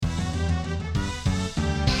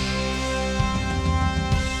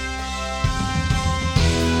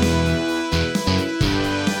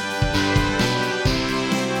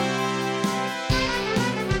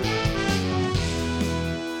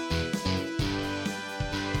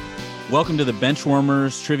Welcome to the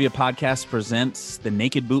Benchwarmers Trivia Podcast presents The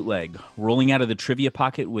Naked Bootleg, rolling out of the trivia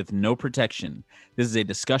pocket with no protection. This is a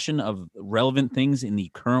discussion of relevant things in the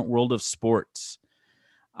current world of sports.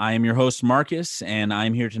 I am your host, Marcus, and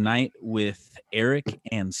I'm here tonight with Eric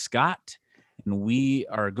and Scott, and we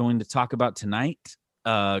are going to talk about tonight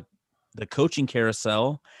the coaching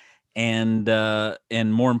carousel and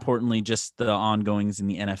more importantly, just the ongoings in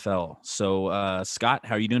the NFL. So, Scott,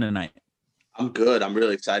 how are you doing tonight? I'm good. I'm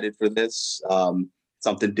really excited for this.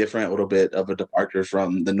 Something different, a little bit of a departure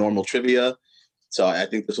from the normal trivia. So I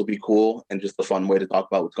think this will be cool and just a fun way to talk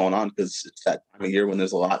about what's going on because it's that time of year when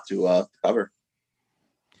there's a lot to cover.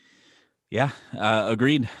 Yeah,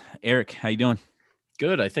 agreed. Eric, how you doing?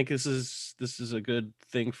 Good. I think this is a good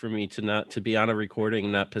thing for me to be on a recording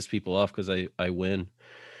and not piss people off because I win,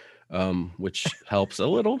 which helps a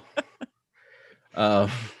little.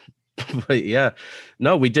 But yeah,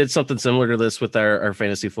 no, we did something similar to this with our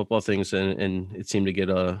fantasy football things, and it seemed to get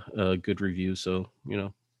a good review. So,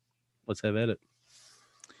 let's have at it.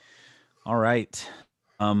 All right.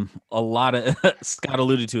 A lot of Scott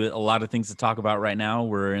alluded to it. A lot of things to talk about right now.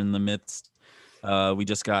 We're in the midst. We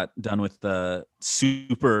just got done with the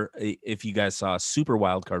if you guys saw, super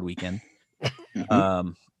wild card weekend,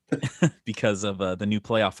 because of the new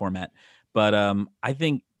playoff format. But I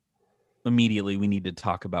think immediately we need to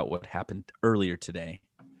talk about what happened earlier today,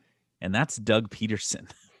 and that's Doug Peterson.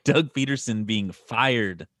 Doug Peterson being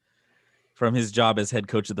fired from his job as head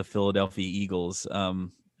coach of the Philadelphia Eagles.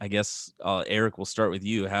 I guess Eric, we'll start with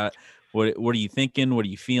you. What are you thinking? What are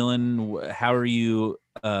you feeling? How are you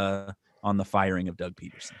on the firing of Doug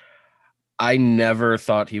Peterson? I never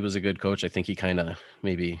thought he was a good coach. I think he kind of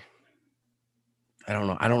maybe. I don't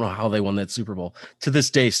know how they won that Super Bowl. To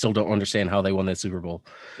this day, still don't understand how they won that Super Bowl.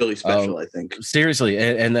 Really special, I think. Seriously,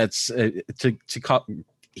 and that's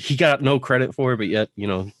he got no credit for it, but yet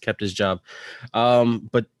kept his job.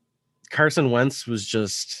 But Carson Wentz was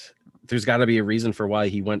just. There's got to be a reason for why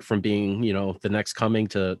he went from being the next coming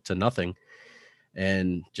to nothing,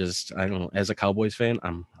 and just I don't know. As a Cowboys fan,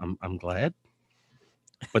 I'm glad,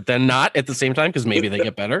 but then not at the same time because maybe they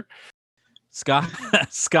get better.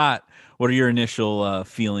 Scott. What are your initial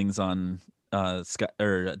feelings on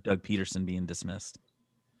Doug Peterson being dismissed?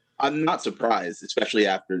 I'm not surprised, especially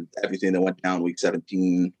after everything that went down week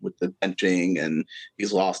 17 with the benching, and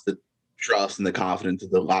he's lost the trust and the confidence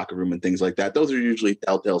of the locker room and things like that. Those are usually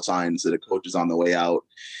telltale signs that a coach is on the way out.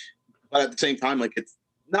 But at the same time, it's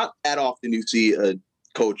not that often you see a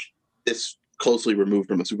coach this closely removed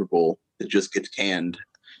from a Super Bowl that just gets canned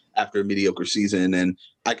after a mediocre season. And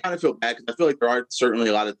I kind of feel bad because I feel like there are certainly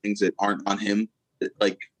a lot of things that aren't on him.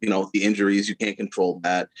 Like, the injuries, you can't control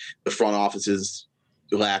that. The front office's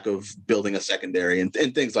lack of building a secondary and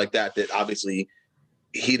things like that obviously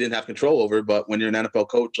he didn't have control over. But when you're an NFL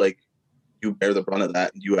coach, you bear the brunt of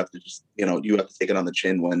that. And you have to just, you have to take it on the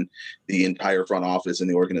chin when the entire front office and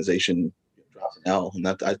the organization drops an L. And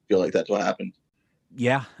I feel like that's what happened.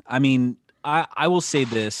 Yeah. I mean, I will say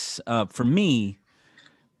this, for me,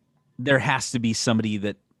 there has to be somebody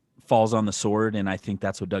that falls on the sword, and I think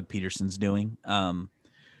that's what Doug Peterson's doing.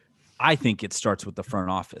 I think it starts with the front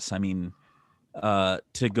office. I mean,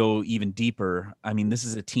 to go even deeper, I mean, this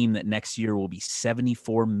is a team that next year will be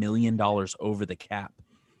 $74 million over the cap.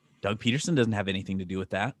 Doug Peterson doesn't have anything to do with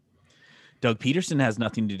that. Doug Peterson has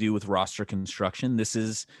nothing to do with roster construction.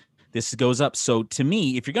 This goes up. So to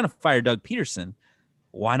me, if you're going to fire Doug Peterson,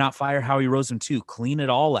 why not fire Howie Roseman too? Clean it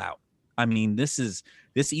all out. I mean, this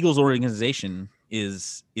Eagles organization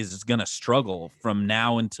is going to struggle from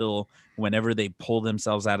now until whenever they pull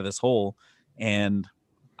themselves out of this hole. And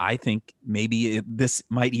I think maybe this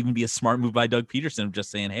might even be a smart move by Doug Peterson of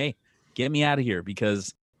just saying, hey, get me out of here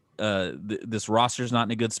because this roster's not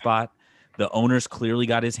in a good spot. The owner's clearly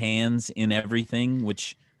got his hands in everything,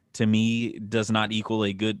 which to me does not equal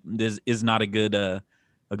is not a good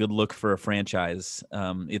look for a franchise.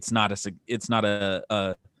 It's not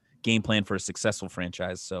a game plan for a successful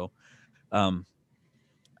franchise. So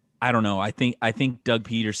I don't know. I think Doug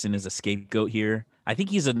Peterson is a scapegoat here. I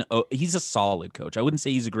think he's a solid coach. I wouldn't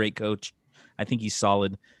say he's a great coach. I think he's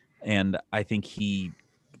solid, and I think he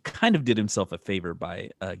kind of did himself a favor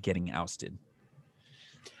by getting ousted.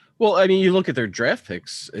 Well, I mean, you look at their draft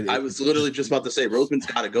picks. I was literally just about to say, Roseman's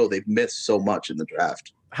got to go. They've missed so much in the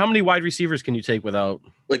draft. How many wide receivers can you take without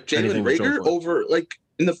Jalen Reagor over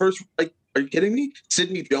in the first? Are you kidding me?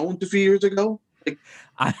 Sidney Jones a few years ago.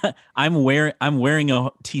 I'm wearing a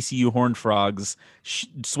TCU Horned Frogs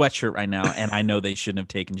sweatshirt right now, and I know they shouldn't have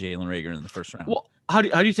taken Jalen Reagor in the first round. Well, how do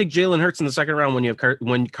you take Jalen Hurts in the second round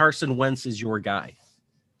when Carson Wentz is your guy?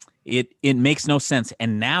 It makes no sense.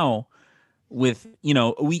 And now with,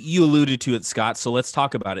 you alluded to it, Scott. So let's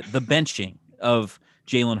talk about it. The benching of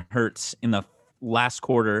Jalen Hurts in the last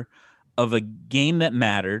quarter of a game that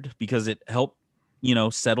mattered because it helped,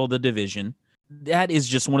 settle the division. That is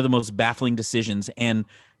just one of the most baffling decisions. And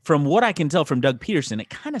from what I can tell from Doug Peterson, it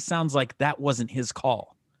kind of sounds like that wasn't his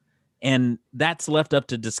call. And that's left up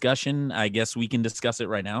to discussion. I guess we can discuss it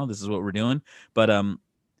right now. This is what we're doing. But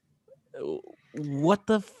what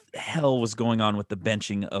the hell was going on with the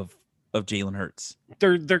benching of Jalen Hurts?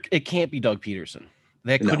 It can't be Doug Peterson.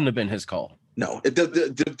 That couldn't have been his call. No,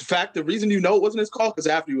 the reason it wasn't his call, because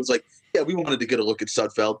after he was like, yeah, we wanted to get a look at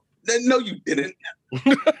Sudfeld. No, you didn't.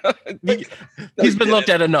 He's been looked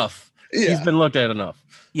at enough. Yeah. He's been looked at enough.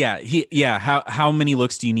 Yeah. How many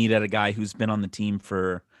looks do you need at a guy who's been on the team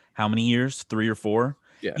for how many years? 3 or 4?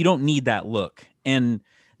 Yeah. You don't need that look. And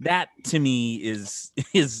that to me is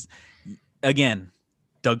again,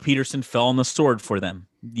 Doug Peterson fell on the sword for them,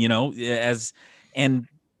 and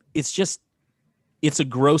it's a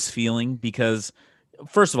gross feeling because,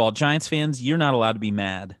 first of all, Giants fans, you're not allowed to be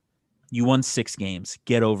mad. You won 6 games.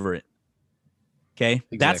 Get over it. Okay?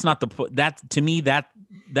 Exactly. That's not that to me, that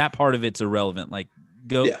part of it's irrelevant. Like,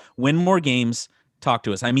 go win more games, talk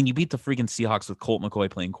to us. I mean, you beat the freaking Seahawks with Colt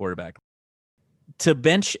McCoy playing quarterback. To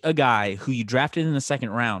bench a guy who you drafted in the second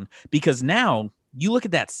round, because now you look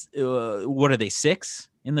at that, what are they, 6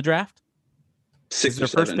 in the draft? 6 their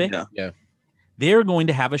first pick? Yeah. They're going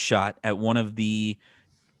to have a shot at one of the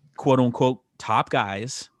quote-unquote top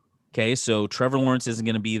guys. Okay, so Trevor Lawrence isn't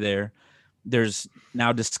going to be there. There's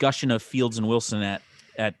now discussion of Fields and Wilson at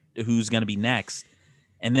who's going to be next.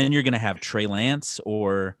 And then you're going to have Trey Lance,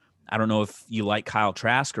 or I don't know if you like Kyle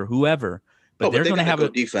Trask or whoever. But they're going to have a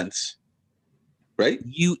defense, right?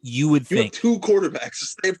 You would think. Have 2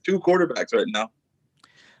 quarterbacks. They have 2 quarterbacks right now.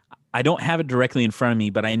 I don't have it directly in front of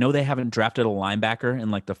me, but I know they haven't drafted a linebacker in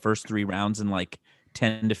like the first 3 rounds in like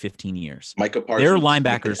 10 to 15 years. Micah Parsons. Their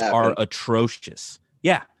linebackers are atrocious.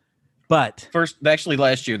 Yeah. But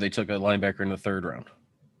last year they took a linebacker in the 3rd round.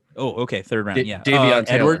 Oh, okay. 3rd round. Yeah. Davion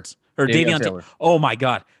Taylor. Edwards or Davion Taylor. Oh my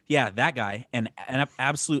God. Yeah. That guy, an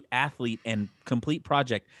absolute athlete and complete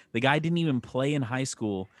project. The guy didn't even play in high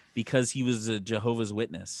school because he was a Jehovah's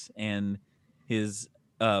Witness and his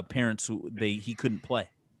parents, he couldn't play.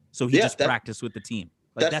 So he just practiced with the team.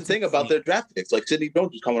 Like, that's the thing about their draft picks. Like Sidney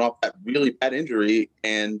Jones was coming off that really bad injury,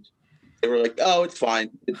 and they were like, "Oh, it's fine."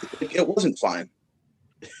 It wasn't fine.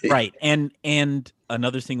 Right. And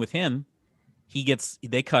another thing with him,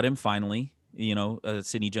 they cut him finally.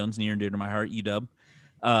 Sidney Jones, near and dear to my heart,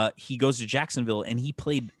 UW. He goes to Jacksonville, and he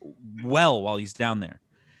played well while he's down there.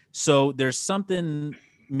 So there's something.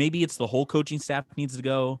 Maybe it's the whole coaching staff needs to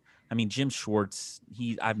go. I mean, Jim Schwartz.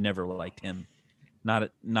 I've never liked him.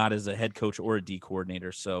 Not as a head coach or a D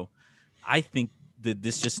coordinator. So I think that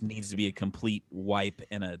this just needs to be a complete wipe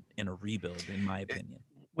and a rebuild, in my opinion.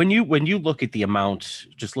 When you look at the amount,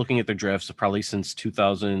 just looking at their drafts, probably since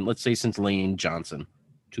 2000, let's say since Lane Johnson,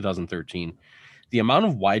 2013, the amount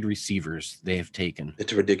of wide receivers they have taken,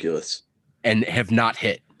 it's ridiculous, and have not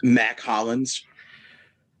hit. Mac Hollins,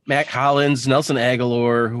 Nelson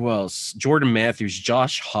Aguilar, who else? Jordan Matthews,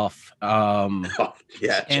 Josh Huff. Josh Huff.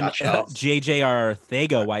 JJ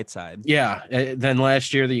Arcega-Whiteside. Yeah. Then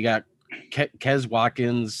last year you got Kez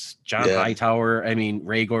Watkins, John Hightower. I mean,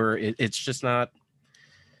 Rager. It's just not.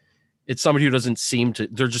 It's somebody who doesn't seem to.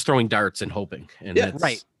 They're just throwing darts and hoping. And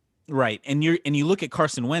right. And you look at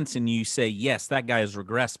Carson Wentz and you say, yes, that guy has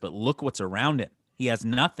regressed, but look what's around him. He has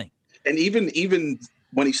nothing. And even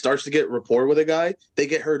when he starts to get rapport with a guy, they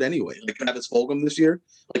get hurt anyway. Like Travis Fulgham this year,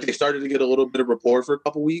 like they started to get a little bit of rapport for a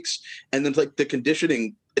couple weeks, and then like the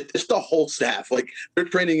conditioning, it's the whole staff. Like their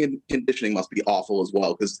training and conditioning must be awful as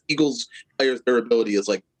well, because Eagles players, their ability is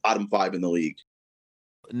like bottom 5 in the league.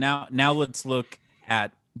 Now let's look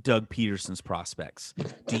at Doug Peterson's prospects.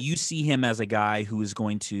 Do you see him as a guy who is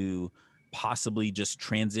going to possibly just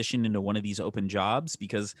transition into one of these open jobs?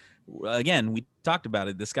 Because again, we talked about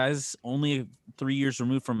it. This guy's only 3 years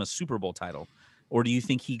removed from a Super Bowl title. Or do you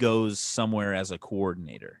think he goes somewhere as a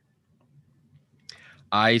coordinator?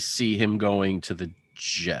 I see him going to the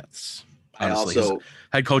Jets. Honestly, his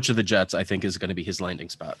head coach of the Jets, I think, is going to be his landing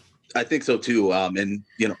spot. I think so too. And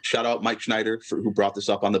shout out Mike Schneider who brought this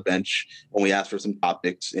up on the bench when we asked for some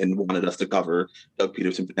topics and wanted us to cover Doug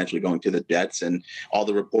Peterson potentially going to the Jets. And all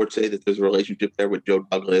the reports say that there's a relationship there with Joe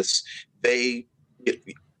Douglas. They're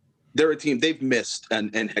a team. They've missed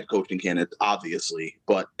and head coaching candidates, obviously,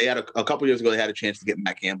 but they had a couple years ago. They had a chance to get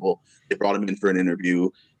Matt Campbell. They brought him in for an interview.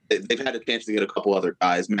 They've had a chance to get a couple other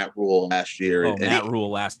guys. Matt Rule last year. Matt Rule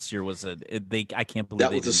last year was I can't believe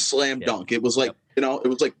that was a slam dunk. It was like it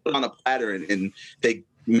was like put on a platter, and they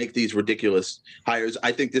make these ridiculous hires.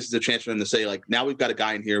 I think this is a chance for them to say, like, now we've got a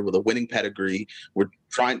guy in here with a winning pedigree.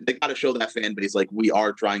 They got to show that fan base, like, we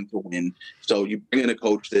are trying to win. So you bring in a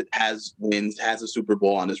coach that has wins, has a Super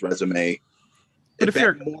Bowl on his resume. But if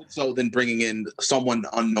you're more so than bringing in someone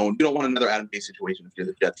unknown, you don't want another Adam Gase situation if you're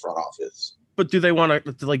the Jets front office. But do they want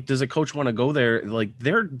to, like, does a coach want to go there? Like,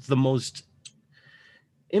 they're the most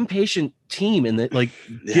impatient team, and that, like,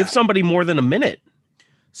 give somebody more than a minute.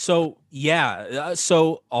 So,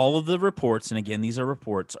 so all of the reports, and again, these are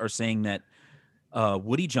reports, are saying that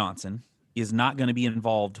Woody Johnson is not going to be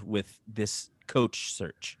involved with this coach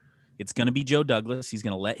search. It's going to be Joe Douglas. He's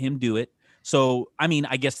going to let him do it. So, I mean,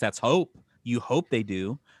 I guess that's hope. You hope they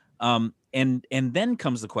do. And then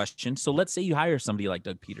comes the question. So let's say you hire somebody like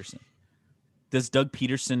Doug Peterson. Does Doug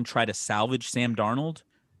Peterson try to salvage Sam Darnold?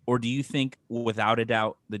 Or do you think, without a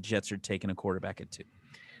doubt, the Jets are taking a quarterback at 2?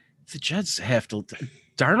 The Jets have to.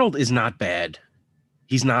 Darnold is not bad.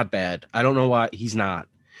 He's not bad. I don't know why he's not.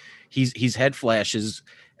 He's had flashes,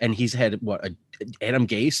 and he's had Adam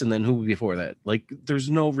Gase, and then who before that? Like, there's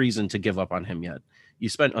no reason to give up on him yet. You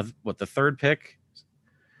spent the third pick?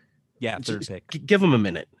 Yeah, third pick. Give him a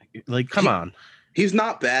minute. Like, come on. He's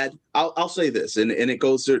not bad. I'll say this, and it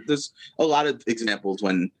goes. There's a lot of examples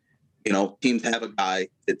when, you know, teams have a guy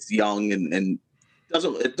that's young and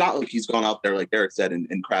doesn't. It's not like he's gone out there, like Eric said,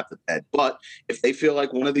 and crap the bed. But if they feel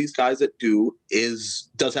like one of these guys that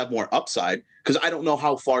does have more upside, because I don't know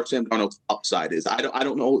how far Sam Darnold's upside is. I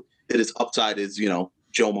don't know that his upside is, you know,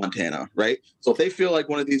 Joe Montana, right? So if they feel like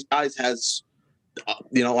one of these guys has,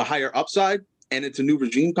 you know, a higher upside, and it's a new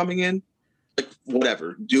regime coming in, like,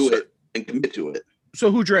 whatever, do it and commit to it.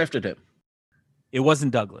 So who drafted him? It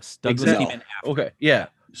wasn't Douglas. Douglas Exactly. came in after. Okay, yeah.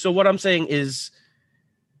 So what I'm saying is,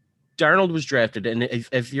 Darnold was drafted, and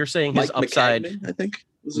if you're saying his upside, McCagnon, I think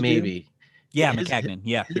maybe, yeah, McCagnon.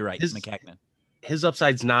 Yeah, you're right, McCagnon. His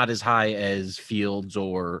upside's not as high as Fields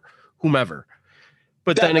or whomever.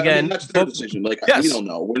 But then again, that's their decision. Like, yes, we don't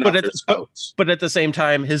know. We're not their scouts. But at the same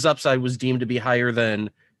time, his upside was deemed to be higher than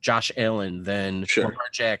Josh Allen, than Lamar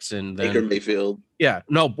Jackson, then Baker Mayfield. Yeah,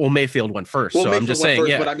 no. Well, Mayfield went first, so I'm just saying. First,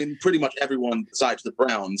 yeah, but I mean, pretty much everyone besides the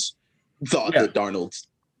Browns thought that Darnold's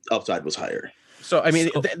upside was higher. So I mean,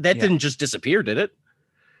 that didn't just disappear, did it?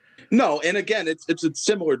 No, and again, it's a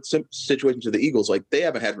similar situation to the Eagles. Like, they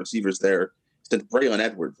haven't had receivers there since Braylon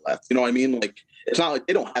Edwards left. You know what I mean? Like, it's not like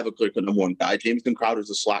they don't have a clear number one guy. Jameson Crowder's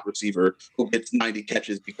a slot receiver who gets 90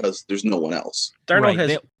 catches because there's no one else.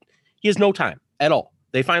 Darnold he has no time at all.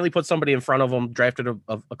 They finally put somebody in front of him, drafted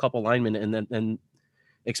a couple linemen, and then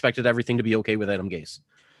expected everything to be okay with Adam Gase.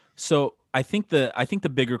 So I think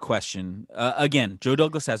the bigger question, again, Joe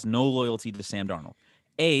Douglas has no loyalty to Sam Darnold.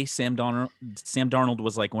 Sam Darnold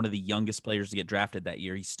was like one of the youngest players to get drafted that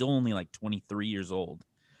year. He's still only like 23 years old.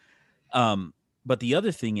 But the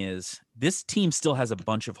other thing is, this team still has a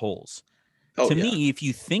bunch of holes. To me, if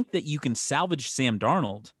you think that you can salvage Sam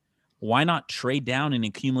Darnold, why not trade down and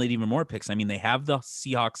accumulate even more picks? I mean, they have the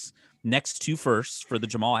Seahawks next 2 firsts for the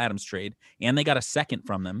Jamal Adams trade, and they got a second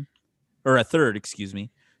from them, or a third, excuse me.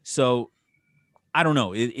 So I don't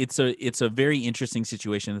know. It's a very interesting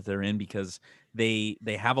situation that they're in, because they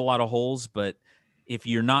have a lot of holes. But if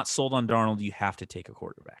you're not sold on Darnold, you have to take a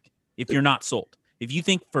quarterback. If you're not sold, if you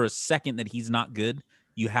think for a second that he's not good,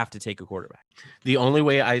 you have to take a quarterback. The only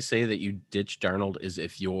way I say that you ditch Darnold is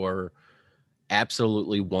if you're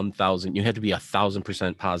absolutely 1,000. You have to be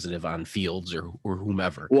 1,000% positive on Fields or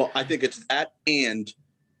whomever. Well, I think it's that, and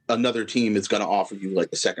another team is going to offer you like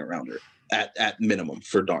a second rounder at minimum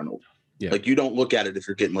for Darnold. Yeah. Like, you don't look at it if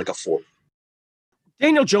you're getting like a 4th.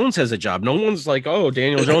 Daniel Jones has a job. No one's like, oh,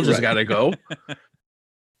 Daniel Jones has got to go.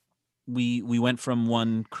 We went from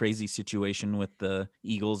one crazy situation with the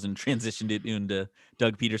Eagles and transitioned it into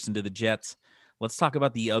Doug Peterson to the Jets. Let's talk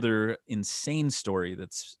about the other insane story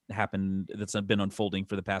that's happened, that's been unfolding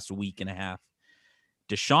for the past week and a half.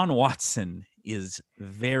 Deshawn Watson is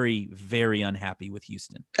very, very unhappy with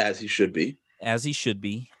Houston. As he should be.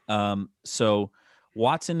 So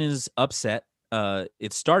Watson is upset.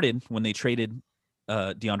 It started when they traded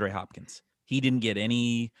DeAndre Hopkins. He didn't get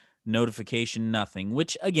any notification, nothing,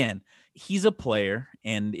 which, again, he's a player,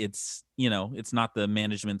 and it's not the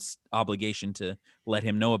management's obligation to let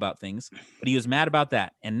him know about things, but he was mad about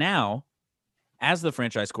that. And now, as the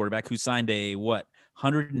franchise quarterback who signed a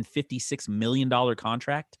 $156 million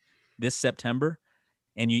contract this September,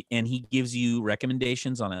 and he gives you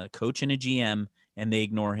recommendations on a coach and a GM, and they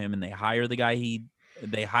ignore him, and they hire a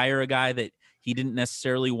guy that he didn't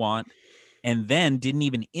necessarily want, and then didn't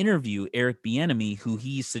even interview Eric Bieniemy, who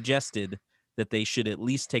he suggested that they should at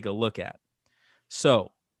least take a look at.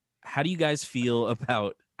 So how do you guys feel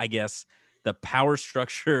about, I guess, the power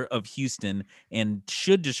structure of Houston, and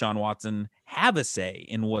should Deshaun Watson have a say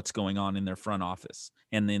in what's going on in their front office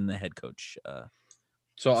and in the head coach?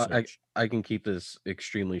 So search. I can keep this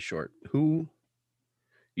extremely short. Who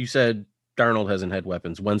you said Darnold hasn't had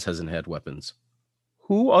weapons, Wentz hasn't had weapons.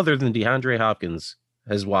 Who other than DeAndre Hopkins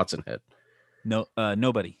has Watson had? No,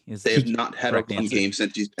 nobody is. They have not had a correct run answer. game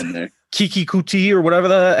since he's been there. Kiki Kuti or whatever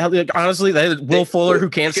the hell. Honestly, they had Will Fuller who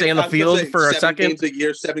can't stay on the field for a second.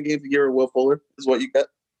 7 games a year of Will Fuller is what you get.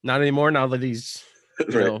 Not anymore now that he's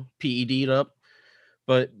PED'd up.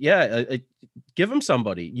 But yeah, give him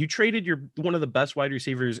somebody. You traded one of the best wide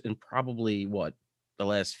receivers in probably the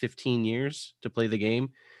last 15 years to play the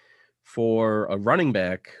game for a running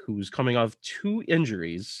back who's coming off 2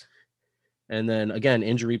 injuries. And then again,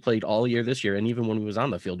 injury played all year this year, and even when he was on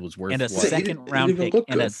the field was worth And a second round pick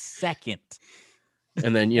and a second.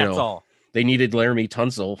 And then that's all. They needed Laramie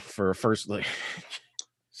Tunsil for a first. Right.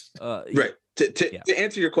 To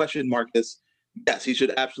answer your question, Marcus, yes, he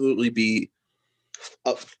should absolutely be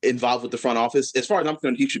involved with the front office. As far as I'm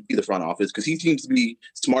concerned, he should be the front office because he seems to be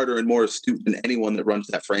smarter and more astute than anyone that runs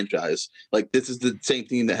that franchise. Like, this is the same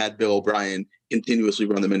team that had Bill O'Brien continuously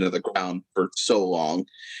run them into the ground for so long.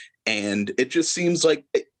 And it just seems like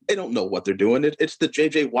they don't know what they're doing. It's the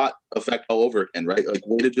J.J. Watt effect all over again, right? Like,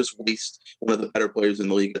 way to just waste one of the better players in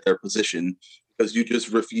the league at their position because you just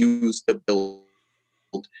refuse to build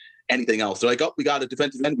anything else. They're like, oh, we got a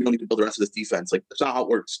defensive end. We don't need to build the rest of this defense. Like, that's not how it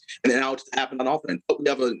works. And then now it's happened on offense. But we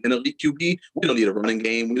have an elite QB. We don't need a running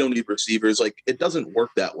game. We don't need receivers. Like, it doesn't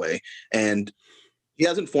work that way. And he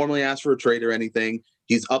hasn't formally asked for a trade or anything.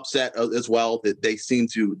 He's upset as well that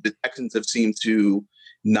the Texans have seemed to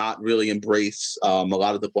not really embrace a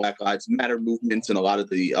lot of the Black Lives Matter movements and a lot of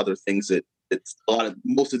the other things that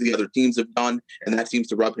most of the other teams have done, and that seems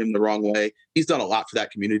to rub him the wrong way. He's done a lot for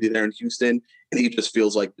that community there in Houston, and he just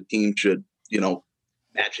feels like the team should,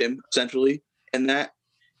 match him essentially in that.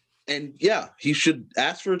 And yeah, he should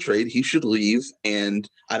ask for a trade. He should leave, and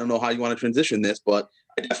I don't know how you want to transition this, but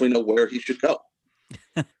I definitely know where he should go.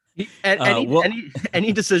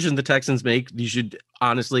 Any decision the Texans make, you should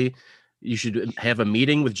have a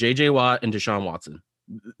meeting with J.J. Watt and Deshaun Watson.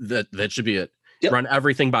 That should be it. Yep. Run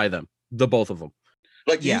everything by them, the both of them.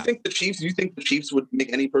 Like, do you think the Chiefs would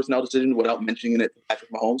make any personnel decision without mentioning it to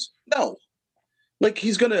Patrick Mahomes? No. Like,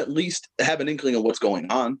 he's going to at least have an inkling of what's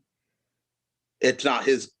going on. It's not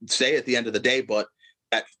his say at the end of the day, but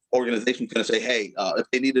that organization's going to say, hey, if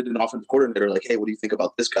they needed an offensive coordinator, like, hey, what do you think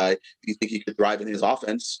about this guy? Do you think he could thrive in his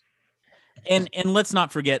offense? And let's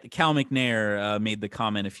not forget, Cal McNair made the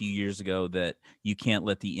comment a few years ago that you can't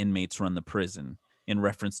let the inmates run the prison in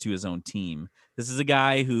reference to his own team. This is a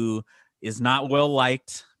guy who is not well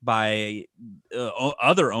liked by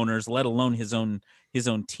other owners, let alone his own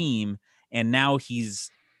team. And now he's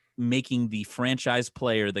making the franchise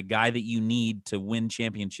player, the guy that you need to win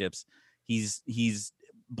championships. He's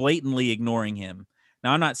blatantly ignoring him.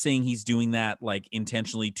 Now, I'm not saying he's doing that like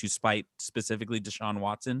intentionally to spite specifically Deshaun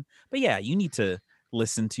Watson, but yeah, you need to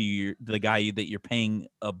listen to the guy that you're paying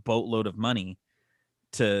a boatload of money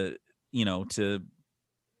to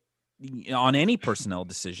on any personnel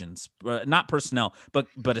decisions, not personnel, but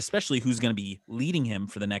especially who's going to be leading him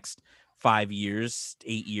for the next 5 years,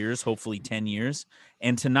 8 years, hopefully 10 years,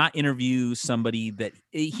 and to not interview somebody that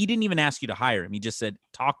he didn't even ask you to hire him. He just said,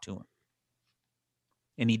 talk to him.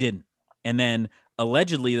 And he didn't. And then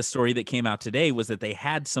allegedly the story that came out today was that they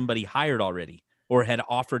had somebody hired already or had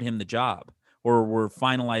offered him the job or were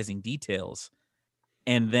finalizing details.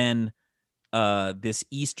 And then this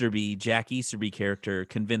Jack Easterby character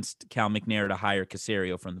convinced Cal McNair to hire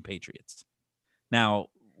Caserio from the Patriots. Now,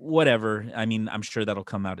 whatever. I mean, I'm sure that'll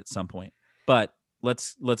come out at some point. But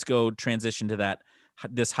let's go transition to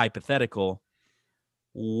this hypothetical.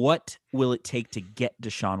 What will it take to get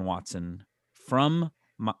Deshaun Watson from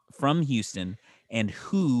Houston, and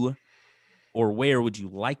who or where would you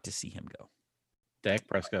like to see him go? Dak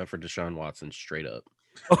Prescott for Deshaun Watson, straight up.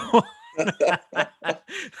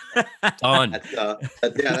 Done.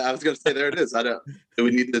 I was going to say, there it is. Do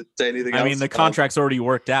we need to say anything else? I mean, the contract's already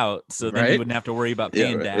worked out, so then you wouldn't have to worry about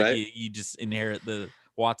paying Dak. Right? You just inherit the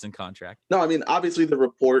Watson contract. No, I mean, obviously the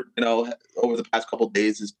report, over the past couple of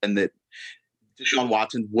days has been that Deshaun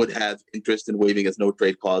Watson would have interest in waiving his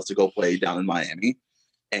no-trade clause to go play down in Miami,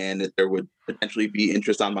 and that there would potentially be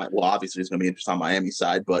interest on obviously there's going to be interest on Miami's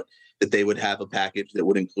side, but that they would have a package that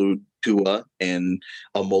would include Tua and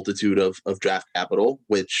a multitude of draft capital,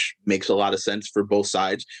 which makes a lot of sense for both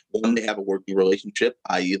sides. One, they have a working relationship,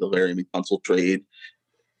 i.e. the Laramie Tunsil trade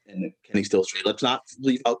and the Kenny Stills trade. Let's not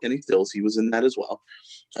leave out Kenny Stills. He was in that as well.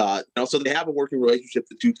 So they have a working relationship,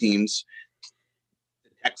 the two teams.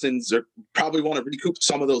 Texans probably want to recoup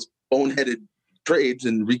some of those boneheaded trades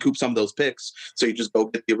and recoup some of those picks. So you just go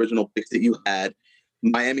get the original picks that you had.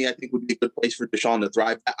 Miami, I think, would be a good place for Deshaun to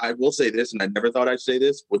thrive. I will say this, and I never thought I'd say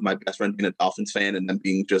this, with my best friend being a Dolphins fan and then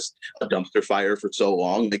being just a dumpster fire for so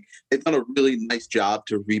long. Like, they've done a really nice job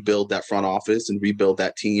to rebuild that front office and rebuild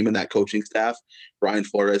that team and that coaching staff. Brian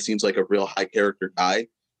Flores seems like a real high character guy.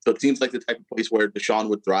 So it seems like the type of place where Deshaun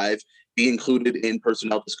would thrive, be included in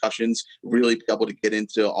personnel discussions, really be able to get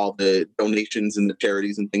into all the donations and the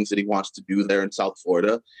charities and things that he wants to do there in South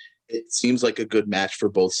Florida. It seems like a good match for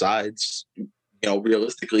both sides,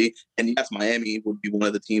 realistically. And yes, Miami would be one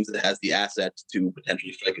of the teams that has the assets to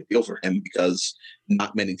potentially strike a deal for him, because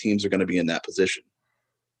not many teams are going to be in that position.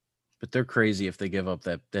 But they're crazy if they give him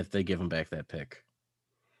back that pick.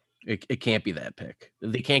 It can't be that pick.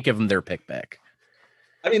 They can't give him their pick back.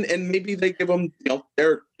 I mean, and maybe they give them,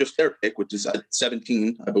 their pick, which is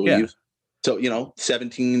 17, I believe. Yeah. So,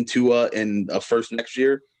 17, Tua, and a first next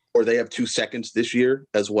year, or they have 2 seconds this year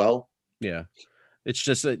as well. Yeah. It's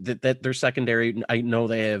just that their secondary, I know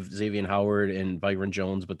they have Xavier Howard and Byron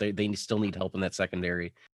Jones, but they still need help in that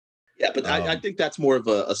secondary. Yeah, but I think that's more of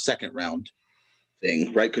a second round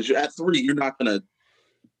thing, right? Because at 3, you're not going to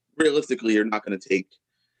take,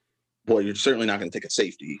 well, you're certainly not going to take a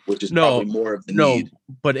safety, which is probably more of the need.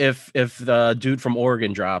 But if the dude from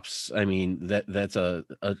Oregon drops, I mean, that's a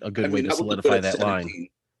good way to solidify that line.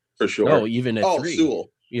 For sure. No, even at 3.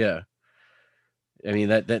 Sewell. Yeah. I mean,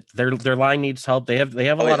 that their line needs help. They have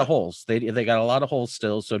a lot of holes. They got a lot of holes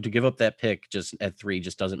still. So to give up that pick just at 3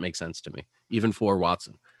 just doesn't make sense to me, even for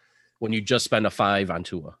Watson, when you just spend a 5 on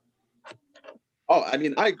Tua. Oh, I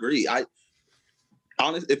mean, I agree.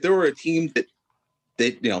 Honestly, if there were a team that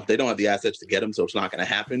they don't have the assets to get him, so it's not going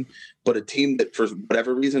to happen. But a team that, for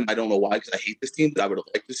whatever reason, I don't know why, because I hate this team, that I would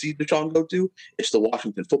like to see Deshaun go to, it's the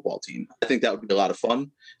Washington football team. I think that would be a lot of fun.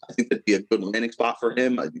 I think that'd be a good landing spot for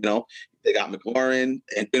him. They got McLaurin,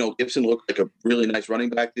 and Gibson looked like a really nice running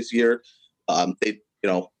back this year. They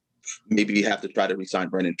maybe have to try to re-sign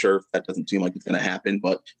Brandon Scherf. That doesn't seem like it's going to happen,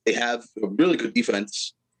 but they have a really good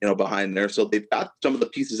defense, behind there. So they've got some of the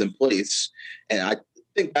pieces in place, and I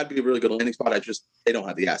think that'd be a really good landing spot. They don't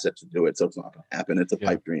have the assets to do it, so it's not going to happen. It's a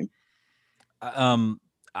pipe dream.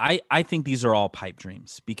 I think these are all pipe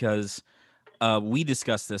dreams, because we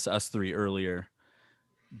discussed this, us 3, earlier.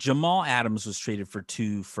 Jamal Adams was traded for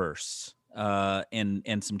 2 firsts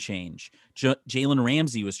and some change. Jalen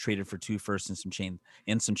Ramsey was traded for 2 firsts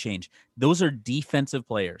and some change. Those are defensive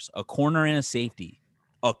players, a corner and a safety,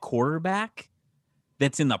 a quarterback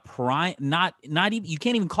that's in the prime, not even, you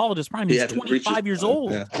can't even call it his prime. He's 25 years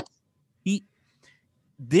old. Yeah.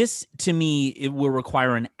 This to me, it will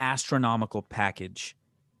require an astronomical package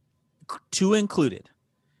to include it.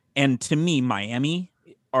 And to me, Miami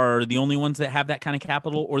are the only ones that have that kind of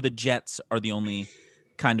capital, or the Jets are the only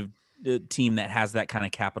kind of team that has that kind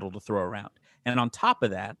of capital to throw around. And on top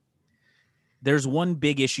of that, there's one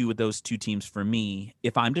big issue with those 2 teams for me.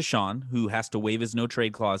 If I'm Deshaun, who has to waive his no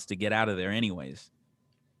trade clause to get out of there anyways,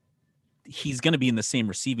 he's going to be in the same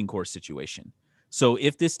receiving corps situation. So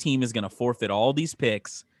if this team is going to forfeit all these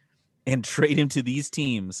picks and trade him to these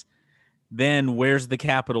teams, then where's the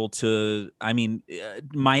capital to? I mean,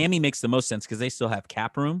 Miami makes the most sense because they still have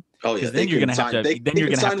cap room. Oh yeah, then you're going to have to. Then you're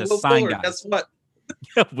going to have to sign guys. Guess what?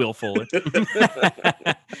 Will Fuller. They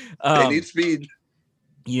need speed.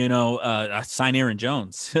 Sign Aaron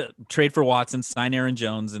Jones, trade for Watson, sign Aaron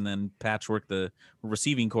Jones, and then patchwork the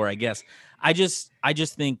receiving core. I guess. I just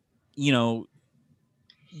think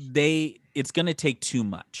it's going to take too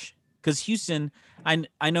much, because Houston, I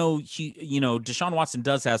know Deshaun Watson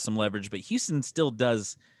does have some leverage, but Houston still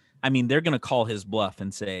does. I mean, they're going to call his bluff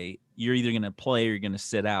and say, you're either going to play or you're going to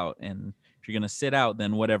sit out. And if you're going to sit out,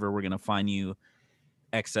 then whatever, we're going to fine you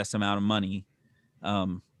excess amount of money.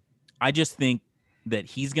 I just think that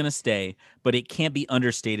he's going to stay, but it can't be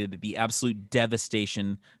understated the absolute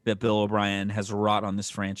devastation that Bill O'Brien has wrought on this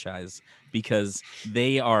franchise, because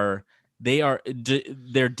they're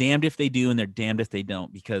damned if they do and they're damned if they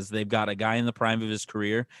don't, because they've got a guy in the prime of his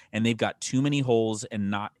career and they've got too many holes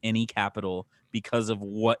and not any capital because of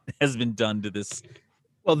what has been done to this.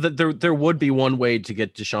 Well, there would be one way to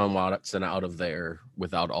get Deshaun Watson out of there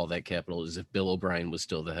without all that capital, is if Bill O'Brien was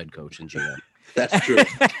still the head coach and GM. That's true.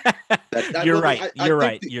 You're right.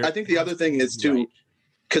 I think the other thing is too, right.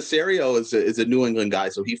 Casario is a New England guy,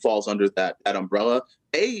 so he falls under that umbrella.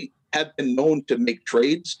 They have been known to make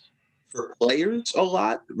trades for players a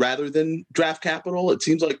lot rather than draft capital. It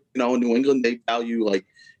seems like, in New England, they value like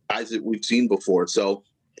guys that we've seen before. So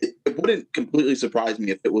it wouldn't completely surprise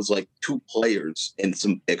me if it was like 2 players and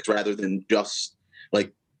some picks rather than just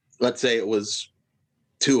like, let's say it was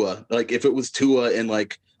Tua. Like if it was Tua and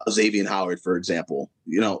like a Xavier Howard, for example,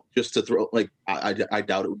 just to throw like I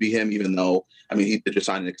doubt it would be him, even though I mean he did just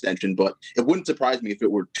sign an extension, but it wouldn't surprise me if it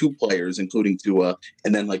were 2 players, including Tua,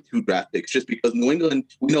 and then like 2 draft picks, just because New England,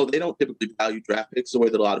 we know they don't typically value draft picks the way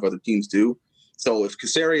that a lot of other teams do. So if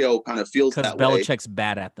Casario kind of feels that way, because Belichick's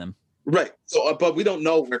bad at them. Right. So, but we don't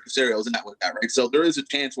know where Casario's at with that, right? So there is a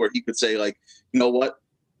chance where he could say, like, you know what?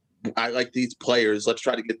 I like these players. Let's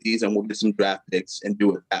try to get these, and we'll get some draft picks and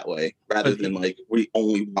do it that way, rather than like we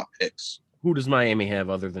only want picks. Who does Miami have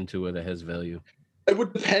other than Tua that has value? It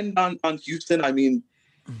would depend on Houston. I mean,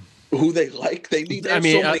 who they like. They need. So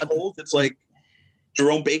many holes. It's like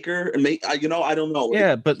Jerome Baker and I don't know.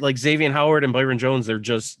 Yeah, but like Xavier Howard and Byron Jones, they're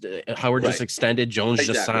just Howard just extended, Jones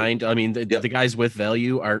just signed. I mean, the guys with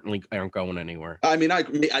value aren't going anywhere. I mean,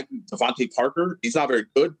 Devontae Parker, he's not very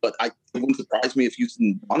good, but it wouldn't surprise me if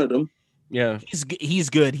Houston wanted him. Yeah, he's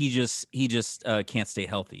good. He just can't stay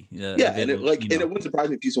healthy. And it wouldn't surprise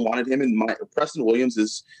me if Houston wanted him. And Preston Williams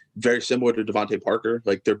is very similar to Devontae Parker.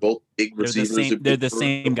 Like they're both big receivers. They're the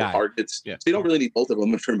same guy. Targets. Yeah. So you don't really need both of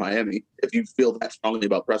them if you're Miami. If you feel that strongly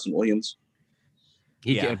about Preston Williams,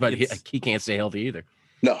 he can't stay healthy either.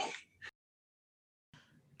 No.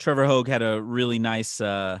 Trevor Hogue had a really nice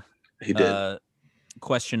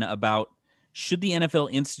question about, should the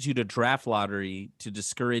NFL institute a draft lottery to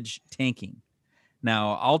discourage tanking?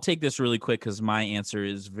 Now, I'll take this really quick because my answer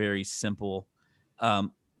is very simple.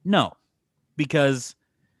 No, because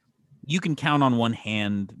you can count on one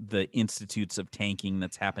hand the institutes of tanking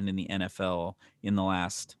that's happened in the NFL in the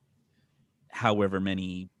last however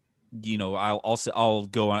many, I'll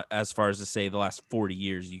go as far as to say the last 40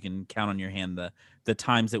 years. You can count on your hand the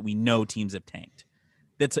times that we know teams have tanked.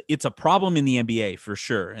 It's a problem in the NBA for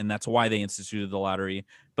sure, and that's why they instituted the lottery.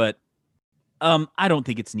 But I don't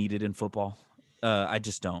think it's needed in football. I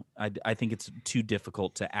just don't. I think it's too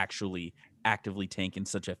difficult to actually actively tank in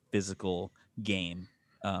such a physical game.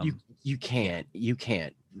 You can't.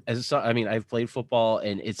 I've played football,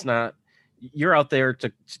 and it's not. You're out there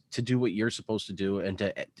to do what you're supposed to do, and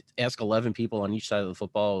to ask 11 people on each side of the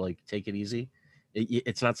football, like, take it easy.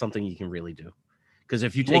 It's not something you can really do. Because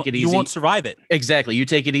if you take it easy, you won't survive it. Exactly. You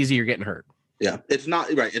take it easy, you're getting hurt. Yeah, it's not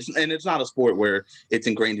right. It's not a sport where it's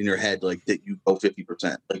ingrained in your head like that you go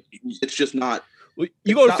 50%. Like it's just not.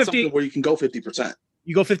 You go to 50 where you can go 50%.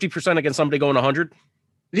 You go 50% against somebody going 100.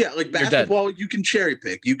 Yeah, like basketball, you can cherry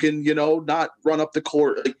pick. You can, not run up the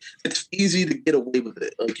court. Like it's easy to get away with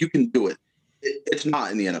it. Like you can do it. It's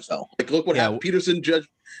not in the NFL. Like look what happened. Peterson judged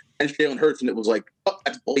and Jalen Hurts, and it was like, oh,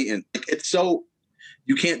 that's blatant. Like, it's so.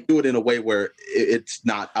 You can't do it in a way where it's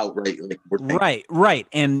not outright like we're thinking. Right.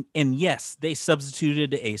 And yes, they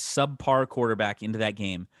substituted a subpar quarterback into that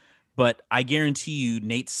game. But I guarantee you,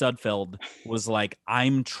 Nate Sudfeld was like,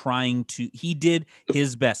 he did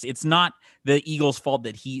his best. It's not the Eagles' fault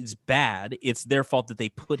that he's bad. It's their fault that they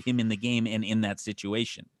put him in the game and in that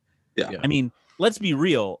situation. Yeah. I mean, let's be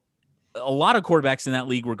real. A lot of quarterbacks in that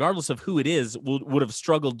league, regardless of who it is, would have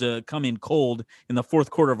struggled to come in cold in the fourth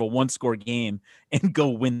quarter of a 1-score game and go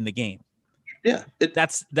win the game. Yeah.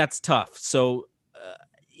 That's tough. So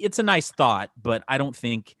it's a nice thought, but I don't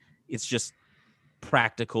think it's just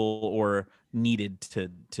practical or needed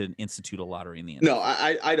to institute a lottery in the end. No,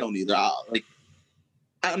 I don't either.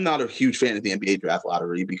 I'm not a huge fan of the NBA draft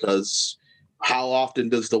lottery because how often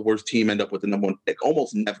does the worst team end up with the number 1 pick?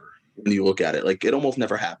 Almost never. When you look at it, like it almost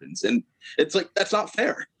never happens, and it's like that's not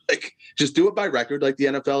fair. Like just do it by record, like the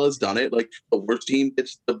NFL has done it. Like the worst team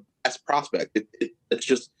gets the best prospect. It's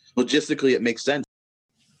just logistically it makes sense.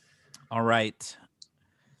 All right.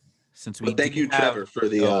 Thank you, Trevor, for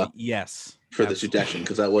the the suggestion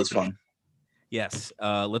because that was fun. Yes.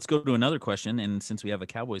 Let's go to another question, and since we have a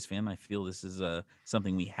Cowboys fan, I feel this is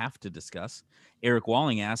something we have to discuss. Eric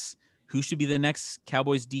Walling asks, who should be the next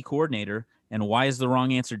Cowboys D coordinator? And why is the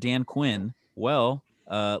wrong answer Dan Quinn? Well,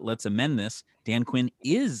 let's amend this. Dan Quinn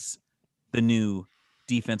is the new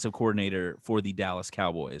defensive coordinator for the Dallas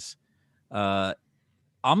Cowboys. I'm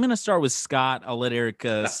going to start with Scott. I'll let Eric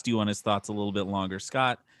stew on his thoughts a little bit longer.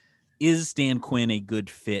 Scott, is Dan Quinn a good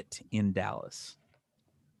fit in Dallas?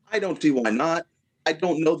 I don't see why not. I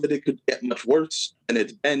don't know that it could get much worse than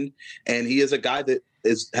it's been. And he is a guy that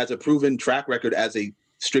has a proven track record as a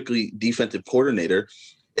strictly defensive coordinator.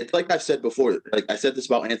 It's like I've said before, like I said this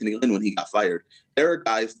about Anthony Lynn when he got fired. There are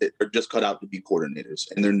guys that are just cut out to be coordinators,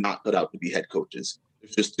 and they're not cut out to be head coaches.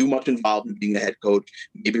 There's just too much involved in being a head coach.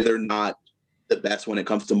 Maybe they're not the best when it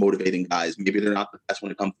comes to motivating guys. Maybe they're not the best when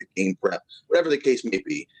it comes to game prep, whatever the case may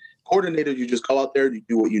be. Coordinator, you just go out there, you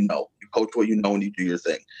do what you know. You coach what you know, and you do your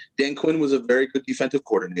thing. Dan Quinn was a very good defensive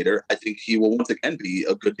coordinator. I think he will once again be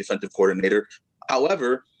a good defensive coordinator.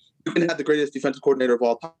 However, you can have the greatest defensive coordinator of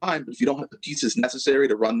all time, but if you don't have the pieces necessary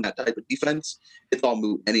to run that type of defense, it's all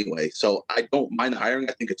moot anyway. So I don't mind the hiring.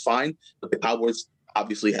 I think it's fine, but the Cowboys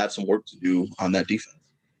obviously have some work to do on that defense.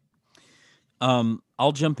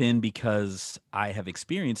 I'll jump in because I have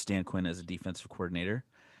experienced Dan Quinn as a defensive coordinator.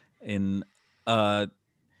 In I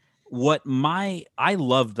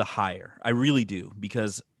love the hire. I really do,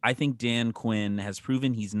 because I think Dan Quinn has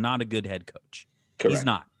proven he's not a good head coach. Correct. He's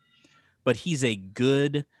not. But he's a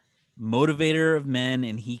good motivator of men,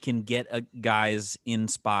 and he can get guys in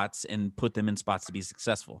spots and put them in spots to be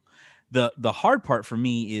successful. The hard part for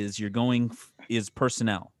me is is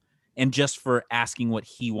personnel, and just for asking what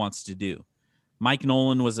he wants to do. Mike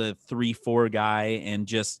Nolan was a 3-4 guy, and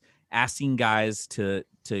just asking guys to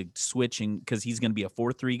switch, and because he's going to be a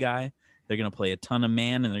 4-3 guy, they're going to play a ton of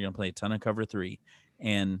man and they're going to play a ton of cover 3,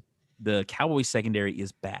 and the Cowboys secondary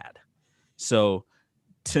is bad. So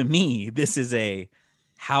to me, this is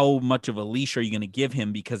how much of a leash are you going to give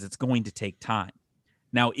him, because it's going to take time.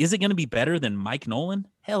 Now, is it going to be better than Mike Nolan?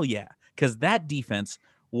 Hell yeah, because that defense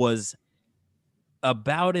was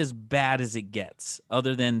about as bad as it gets,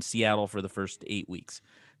 other than Seattle for the first 8 weeks.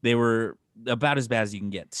 They were about as bad as you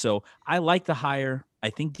can get. So I like the hire.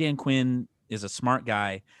 I think Dan Quinn is a smart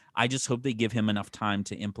guy. I just hope they give him enough time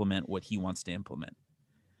to implement what he wants to implement.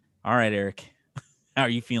 All right, Eric, how are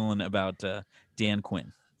you feeling about Dan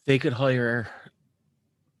Quinn? They could hire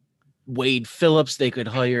Wade Phillips. They could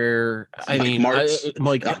hire, Mike Martz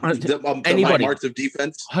of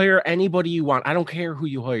defense. Hire anybody you want. I don't care who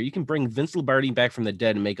you hire. You can bring Vince Lombardi back from the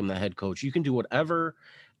dead and make him the head coach. You can do whatever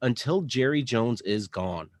until Jerry Jones is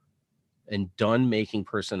gone and done making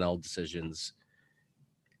personnel decisions.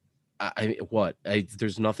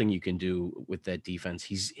 There's nothing you can do with that defense.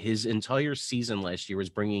 His entire season last year was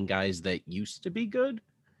bringing guys that used to be good.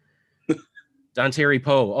 Dontari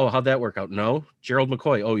Poe. Oh, how'd that work out? No. Gerald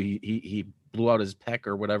McCoy. Oh, he blew out his pec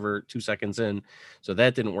or whatever 2 seconds in. So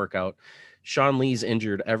that didn't work out. Sean Lee's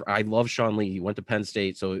injured. I love Sean Lee. He went to Penn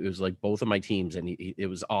State. So it was like both of my teams, and it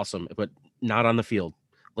was awesome, but not on the field.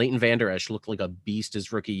 Leighton Vander Esch looked like a beast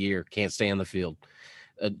his rookie year. Can't stay on the field.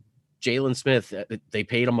 Jalen Smith, they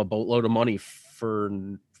paid him a boatload of money for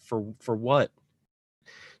what?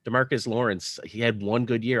 DeMarcus Lawrence, he had one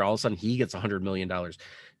good year. All of a sudden, he gets $100 million.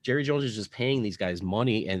 Jerry Jones is just paying these guys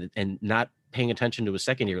money and not paying attention to his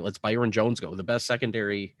second year. Let's Byron Jones go, the best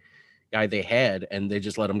secondary guy they had, and they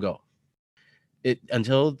just let him go.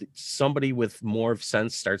 Until somebody with more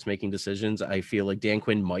sense starts making decisions, I feel like Dan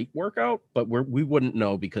Quinn might work out, but we wouldn't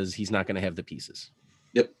know because he's not going to have the pieces.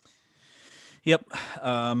 Yep.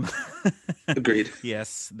 Agreed.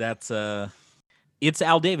 Yes, that's it's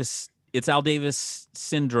Al Davis. It's Al Davis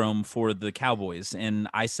syndrome for the Cowboys, and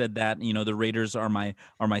I said that the Raiders are my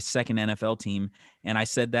second NFL team, and I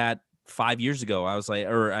said that 5 years ago. I was like,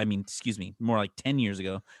 more like 10 years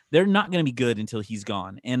ago. They're not going to be good until he's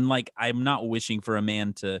gone, and I'm not wishing for a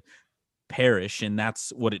man to perish, and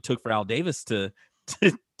that's what it took for Al Davis to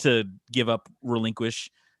give up,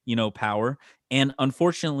 relinquish, power. And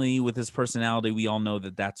unfortunately, with his personality, we all know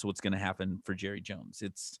that that's what's going to happen for Jerry Jones.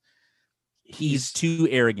 He's too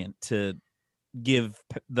arrogant to give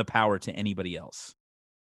the power to anybody else.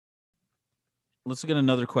 Let's look at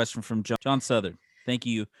another question from John Southern. Thank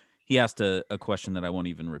you. He asked a question that I won't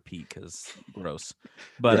even repeat because gross.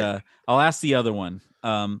 But right. I'll ask the other one.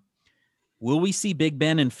 Will we see Big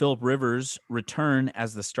Ben and Phillip Rivers return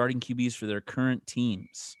as the starting QBs for their current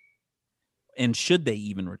teams? And should they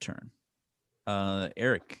even return?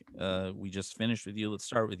 Eric, we just finished with you. Let's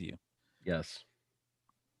start with you. Yes.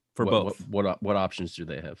 For both. What options do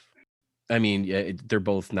they have? I mean, they're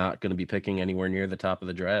both not going to be picking anywhere near the top of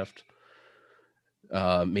the draft.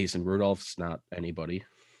 Mason Rudolph's not anybody.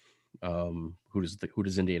 Who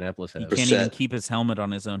does Indianapolis have? He can't even keep his helmet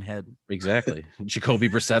on his own head. Exactly. Jacoby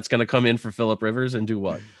Brissett's going to come in for Phillip Rivers and do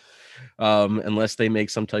what? Unless they make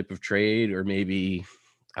some type of trade, or maybe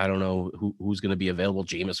I don't know who's going to be available.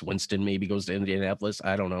 Jameis Winston maybe goes to Indianapolis.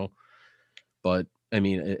 I don't know. But I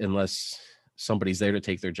mean, unless somebody's there to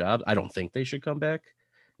take their job, I don't think they should come back,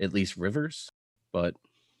 at least Rivers. But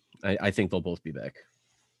I think they'll both be back.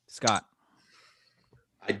 Scott.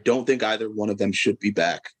 I don't think either one of them should be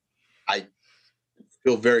back. I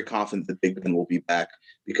feel very confident that Big Ben will be back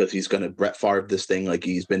because he's going to Brett Favre this thing like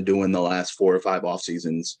he's been doing the last 4 or 5 off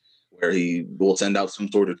seasons, where he will send out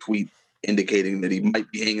some sort of tweet indicating that he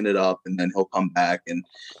might be hanging it up, and then he'll come back. And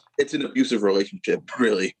it's an abusive relationship,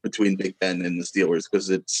 really, between Big Ben and the Steelers,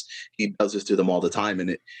 because he does this to them all the time,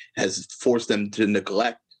 and it has forced them to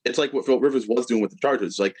neglect it's like what Phil Rivers was doing with the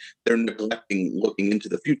Chargers. Like they're neglecting looking into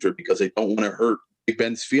the future because they don't want to hurt Big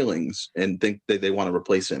Ben's feelings and think that they want to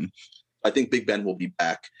replace him. I think Big Ben will be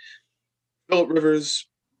back. Philip Rivers,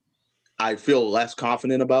 I feel less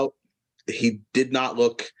confident about. He did not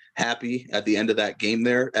look happy at the end of that game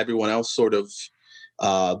there. Everyone else sort of,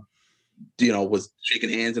 was shaking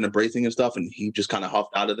hands and embracing and stuff, and he just kind of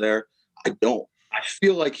huffed out of there. I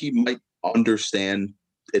feel like he might understand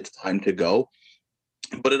it's time to go.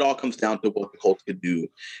 But it all comes down to what the Colts could do.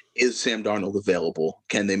 Is Sam Darnold available?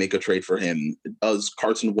 Can they make a trade for him? Does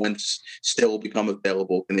Carson Wentz still become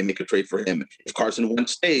available? Can they make a trade for him? If Carson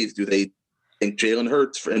Wentz stays, do they think Jalen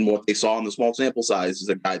Hurts, and what they saw in the small sample size, is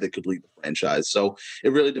a guy that could lead the franchise? So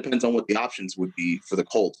it really depends on what the options would be for the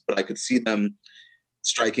Colts. But I could see them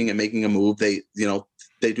striking and making a move. They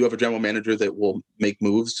do have a general manager that will make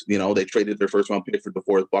moves. They traded their first round pick for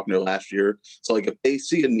DeForest Buckner last year. So like if they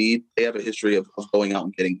see a need, they have a history of going out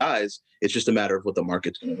and getting guys. It's just a matter of what the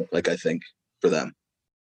market's going to look like, I think, for them.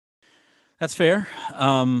 That's fair.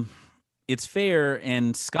 It's fair.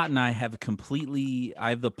 And Scott and I have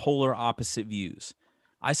the polar opposite views.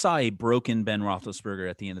 I saw a broken Ben Roethlisberger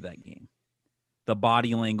at the end of that game. The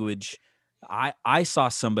body language. I saw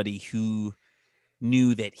somebody who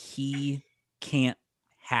knew that he can't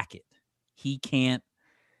hack it. He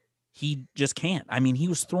just can't. I mean, he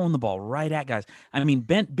was throwing the ball right at guys. I mean,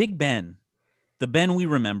 Big Ben, the Ben we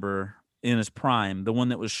remember in his prime, the one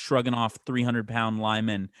that was shrugging off 300-pound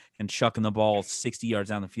linemen and chucking the ball 60 yards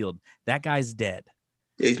down the field, that guy's dead.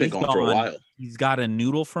 Yeah, he's been gone for a while. He's got a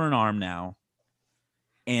noodle for an arm now.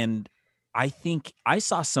 And I think I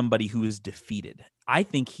saw somebody who is defeated. I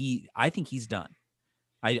think he's done.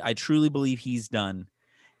 I truly believe he's done.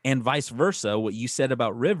 And vice versa, what you said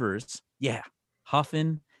about Rivers, yeah,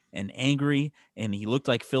 huffing and angry, and he looked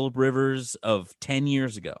like Philip Rivers of 10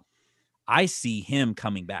 years ago. I see him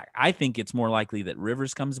coming back. I think it's more likely that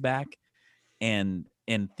Rivers comes back and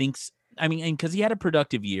thinks, I mean, and because he had a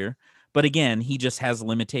productive year, but again, he just has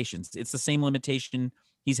limitations. It's the same limitation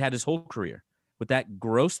he's had his whole career. With that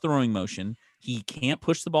gross throwing motion, he can't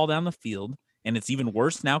push the ball down the field, and it's even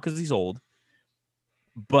worse now because he's old.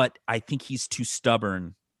 But I think he's too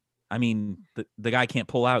stubborn. I mean, the guy can't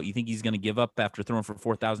pull out. You think he's going to give up after throwing for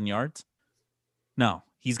 4,000 yards? No,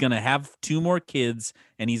 he's going to have 2 more kids,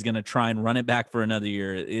 and he's going to try and run it back for another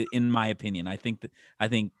year. In my opinion, I think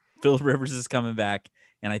Philip Rivers is coming back,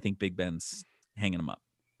 and I think Big Ben's hanging him up.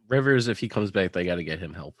 Rivers, if he comes back, they got to get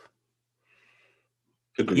him help.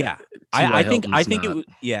 Agreed. Yeah, I think it was.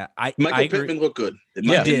 Yeah, Michael Pittman looked good. They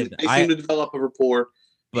seem to develop a rapport.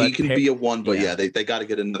 He can be a one, but they got to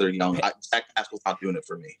get another young. Zach Pascal's not doing it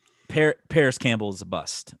for me. Paris Campbell is a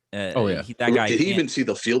bust. That guy. Did he even see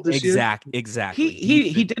the field this year? Exactly.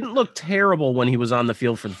 He didn't look terrible when he was on the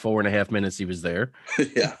field for the 4.5 minutes he was there.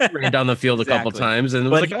 Yeah, ran down the field a couple times, and it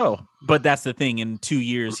was But that's the thing. In 2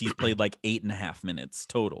 years, he's played like 8.5 minutes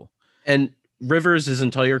total. And Rivers, his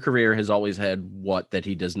entire career, has always had that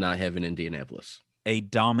he does not have in Indianapolis: a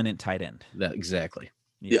dominant tight end. Exactly.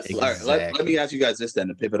 Yeah. Exactly. All right. Let me ask you guys this then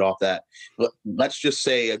to pivot off that. Let's just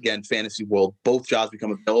say again, fantasy world, both jobs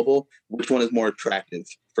become available. Which one is more attractive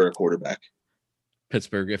for a quarterback?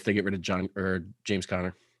 Pittsburgh, if they get rid of James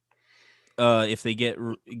Conner. If they get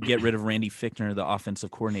rid of Randy Fichtner, the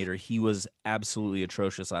offensive coordinator, he was absolutely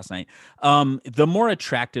atrocious last night. The more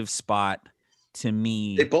attractive spot to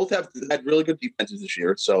me, they both have had really good defenses this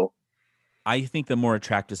year, so. I think the more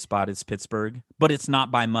attractive spot is Pittsburgh, but it's not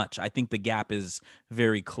by much. I think the gap is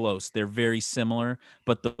very close. They're very similar,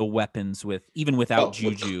 but the weapons without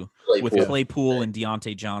Juju, with Claypool and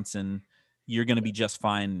Deontay Johnson, you're going to be just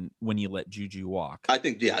fine when you let Juju walk. I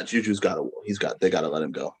think, Juju's they got to let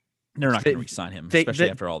him go. They're not going to re-sign him, especially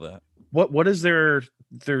after all that. What is their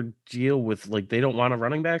deal with, like, they don't want a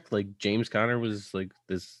running back? Like, James Conner was like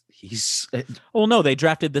this. No, they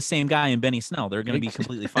drafted the same guy in Benny Snell. They're going to be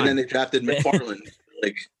completely fine. And then they drafted McFarland.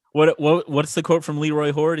 Like, what's the quote from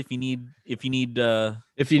Leroy Horde? If you need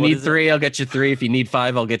 3, I'll get you 3. If you need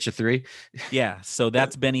 5, I'll get you 3. Yeah. So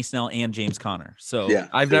that's Benny Snell and James Conner. So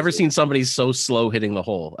I've never seen somebody so slow hitting the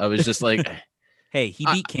hole. I was just like, hey, he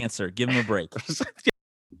beat cancer. Give him a break.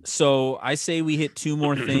 So I say we hit 2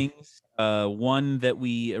 more things. One that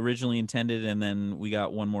we originally intended, and then we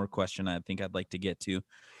got one more question I think I'd like to get to.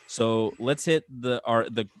 So let's hit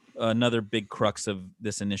another big crux of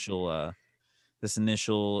this initial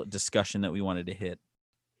discussion that we wanted to hit.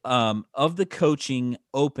 Of the coaching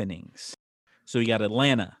openings, so we got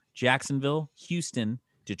Atlanta, Jacksonville, Houston,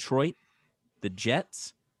 Detroit, the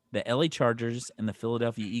Jets, the LA Chargers, and the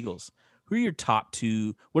Philadelphia Eagles. Who are your top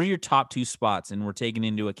 2? What are your top 2 spots? And we're taking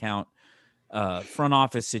into account front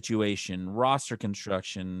office situation, roster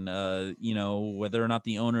construction, whether or not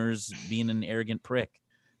the owner's being an arrogant prick.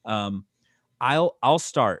 I'll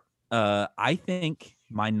start. I think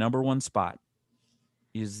my number one spot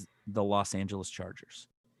is the Los Angeles Chargers.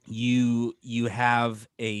 You have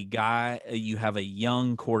a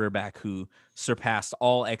young quarterback who surpassed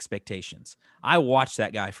all expectations. I watched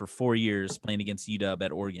that guy for 4 years playing against UW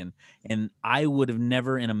at Oregon, and I would have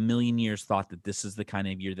never in a million years thought that this is the kind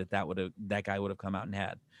of year that guy would have come out and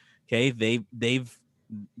had. Okay, they've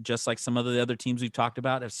just like some of the other teams we've talked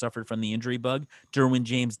about have suffered from the injury bug. Derwin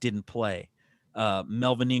James didn't play.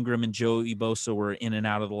 Melvin Ingram and Joey Bosa were in and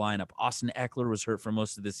out of the lineup. Austin Eckler was hurt for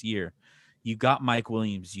most of this year. You got Mike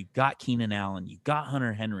Williams. You got Keenan Allen. You got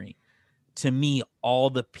Hunter Henry. To me, all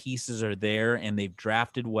the pieces are there, and they've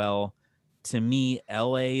drafted well. To me,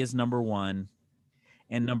 LA is number one.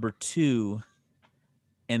 And number two,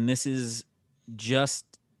 and this is just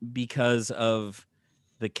because of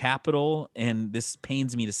the capital, and this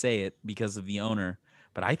pains me to say it because of the owner,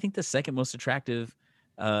 but I think the second most attractive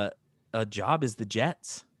job is the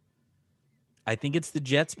Jets. I think it's the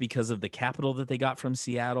Jets because of the capital that they got from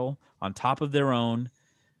Seattle on top of their own.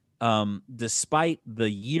 Despite the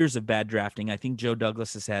years of bad drafting, I think Joe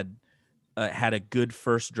Douglas has had a good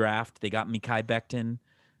first draft. They got Mekhi Becton.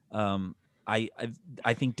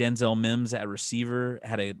 I think Denzel Mims at receiver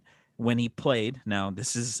when he played. Now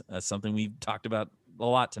this is something we've talked about a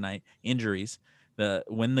lot tonight. Injuries.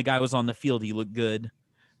 When the guy was on the field, he looked good.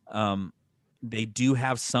 They do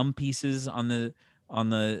have some pieces on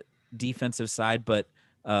the defensive side, but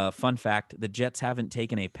fun fact, the Jets haven't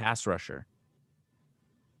taken a pass rusher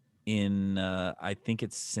in I think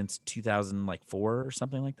it's since 2004 or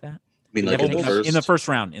something like that. I mean, like in the first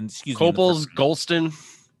round. Copels, Golston,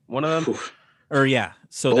 one of them. Or yeah,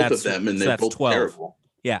 so both that's of them, and so they're that's both 12. terrible.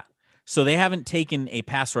 Yeah, so they haven't taken a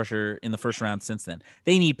pass rusher in the first round since then.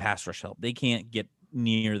 They need pass rush help. They can't get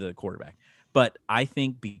near the quarterback. But I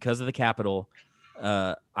think because of the capital,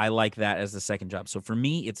 I like that as the second job. So for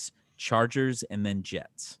me, it's Chargers and then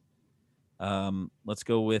Jets. Let's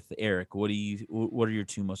go with Eric. What are your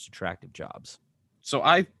two most attractive jobs? So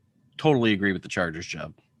I totally agree with the Chargers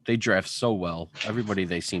job. They draft so well. Everybody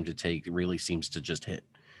they seem to take really seems to just hit.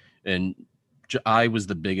 And I was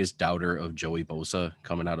the biggest doubter of Joey Bosa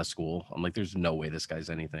coming out of school. I'm like, there's no way this guy's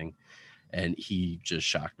anything. And he just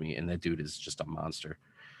shocked me. And that dude is just a monster.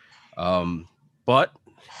 But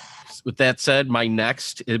with that said, my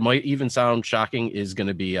next, it might even sound shocking, is going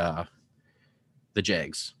to be the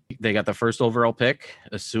Jags. They got the first overall pick,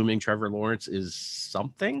 assuming Trevor Lawrence is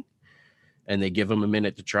something, and they give him a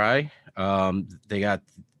minute to try. They got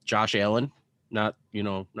Josh Allen, not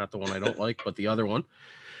the one I don't like, but the other one.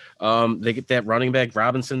 They get that running back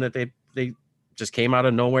Robinson that they just came out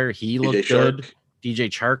of nowhere. He looked good. DJ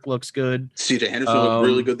Chark looks good. CJ Henderson looked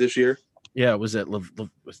really good this year. Yeah, was it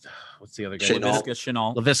what's the other guy?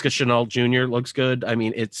 Laviska Shenault Jr. looks good. I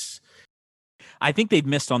mean, I think they've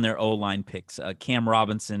missed on their O-line picks. Cam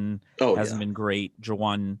Robinson hasn't been great.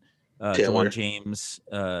 Jawan James.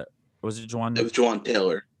 Was it Jawan? It was Jawan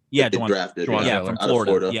Taylor. Yeah, drafted. From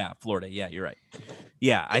Florida. Yeah, Florida. Yeah, you're right.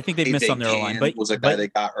 Yeah, I think they've missed on their O-line. But was a guy they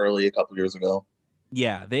got early a couple years ago.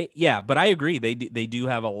 Yeah, but I agree. They do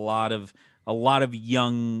have a lot of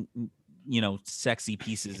young, sexy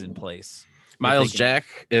pieces in place. Miles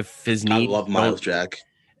Jack, if his knee, I love Miles Jack.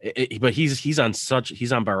 But he's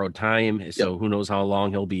on borrowed time, so who knows how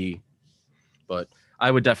long he'll be. But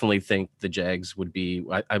I would definitely think the Jags would be,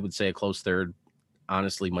 I would say a close third,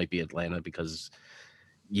 honestly, might be Atlanta, because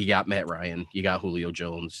you got Matt Ryan, you got Julio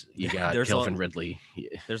Jones, you got Calvin Ridley.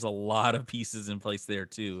 There's a lot of pieces in place there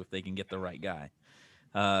too, if they can get the right guy.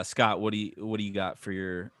 Scott, what do you got for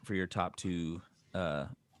your top two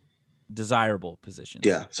desirable positions?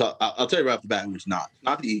 Yeah, so I'll tell you right off the bat, it's not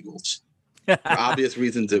the Eagles. For obvious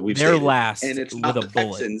reasons that we've They're stated. last, and it's with not a the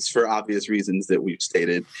bullet. Texans for obvious reasons that we've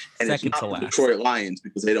stated, and Second it's to not the last. Detroit Lions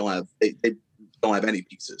because they don't have any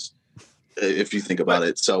pieces. If you think about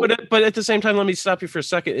it, so but at the same time, let me stop you for a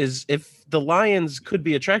second. Is if the Lions could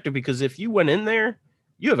be attractive, because if you went in there,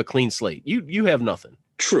 you have a clean slate. You have nothing.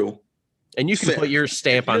 True. And you can put your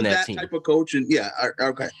stamp on that team. Type of coach, and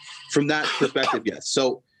okay. From that perspective, yes.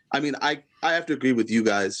 So I mean, I have to agree with you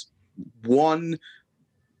guys. One,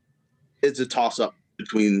 it's a toss-up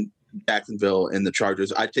between Jacksonville and the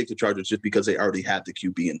Chargers. I take the Chargers just because they already had the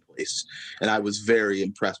QB in place, and I was very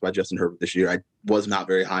impressed by Justin Herbert this year. I was not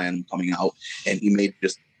very high on him coming out, and he made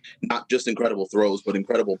not just incredible throws, but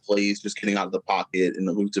incredible plays, just getting out of the pocket and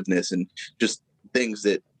elusiveness, and just things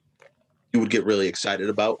that you would get really excited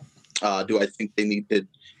about. Do I think they need to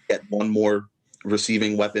get one more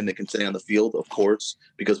receiving weapon that can stay on the field, of course,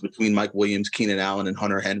 because between Mike Williams, Keenan Allen, and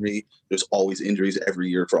Hunter Henry, there's always injuries every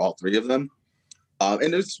year for all three of them.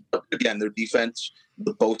 And there's, again, their defense,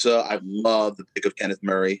 the Bosa. I love the pick of Kenneth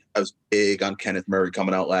Murray. I was big on Kenneth Murray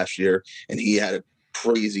coming out last year, and he had a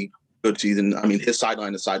crazy good season. I mean, his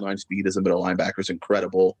sideline to sideline speed as a middle linebacker is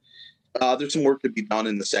incredible. There's some work to be done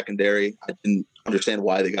in the secondary. I didn't understand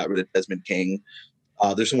why they got rid of Desmond King.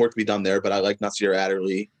 There's some work to be done there, but I like Nasir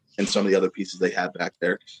Adderley and some of the other pieces they have back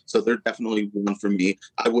there. So they're definitely one for me.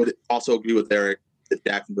 I would also agree with Eric that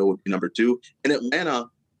Jacksonville would be number 2. And Atlanta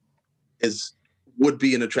would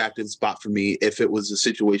be an attractive spot for me if it was a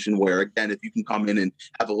situation where, again, if you can come in and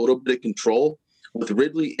have a little bit of control. With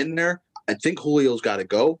Ridley in there, I think Julio's got to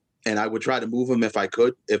go, and I would try to move him if I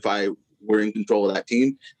could, if I were in control of that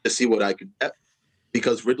team, to see what I could get,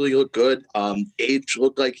 because Ridley looked good. Gage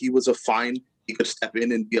looked like he was he could step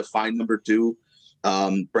in and be a fine number 2.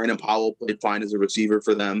 Brandon Powell played fine as a receiver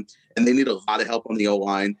for them, and they need a lot of help on the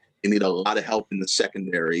O-line. They need a lot of help in the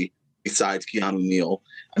secondary besides Keanu Neal.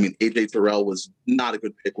 I mean, A.J. Terrell was not a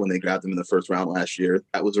good pick when they grabbed him in the first round last year.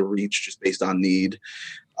 That was a reach just based on need.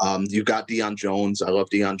 You've got Deion Jones. I love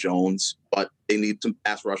Deion Jones, but they need some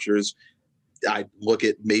pass rushers. I'd look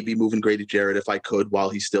at maybe moving Grady Jarrett if I could, while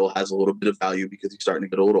he still has a little bit of value because he's starting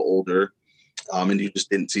to get a little older. And you just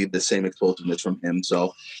didn't see the same explosiveness from him.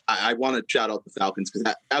 So I want to shout out the Falcons, because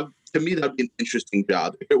that to me, that would be an interesting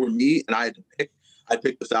job. If it were me and I had to pick, I'd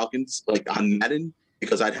pick the Falcons like on Madden,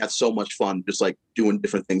 because I'd have so much fun just like doing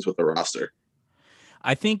different things with the roster.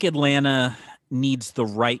 I think Atlanta needs the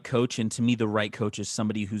right coach, and to me, the right coach is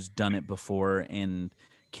somebody who's done it before and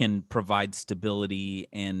can provide stability.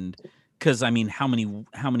 And because, I mean, how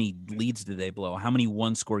many leads did they blow? How many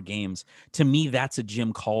one-score games? To me, that's a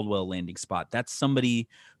Jim Caldwell landing spot. That's somebody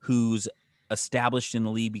who's established in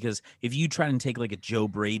the league, because if you try and take like a Joe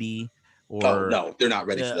Brady, or no, they're not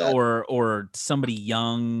ready for that. Or somebody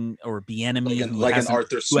young, or Bieniemy, like an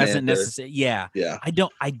Arthur Smith, who hasn't necessarily. Yeah. I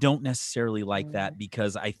don't necessarily like that,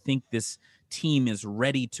 because I think this team is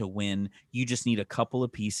ready to win. You just need a couple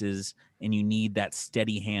of pieces, and you need that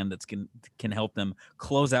steady hand that's can help them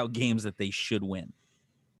close out games that they should win.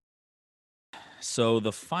 So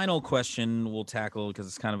the final question we'll tackle, because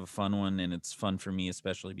it's kind of a fun one, and it's fun for me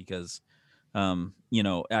especially because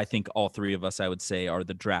I think all three of us, I would say, are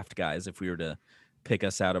the draft guys if we were to pick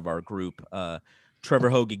us out of our group. Trevor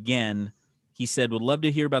Hogue again, he said, would love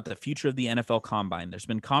to hear about the future of the NFL Combine. There's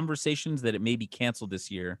been conversations that it may be canceled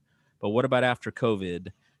this year, but what about after COVID?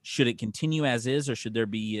 Should it continue as is, or should there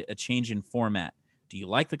be a change in format? Do you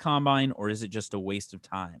like the Combine, or is it just a waste of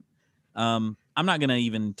time? I'm not going to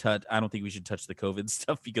even touch, I don't think we should touch the COVID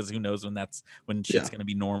stuff, because who knows when shit's going to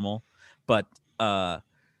be normal. But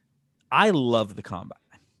I love the Combine.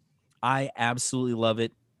 I absolutely love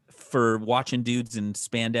it, for watching dudes in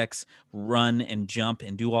spandex run and jump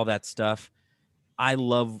and do all that stuff. I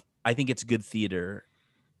think it's good theater,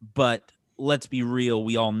 but let's be real.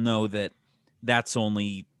 We all know that that's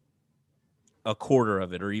only a quarter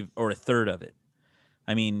of it, or a third of it.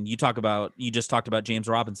 I mean, you just talked about James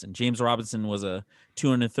Robinson. James Robinson was a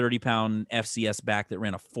 230-pound FCS back that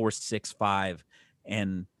ran a 4.65,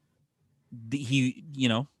 and he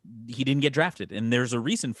didn't get drafted, and there's a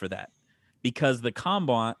reason for that, because the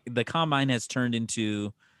combine has turned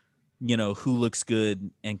into, who looks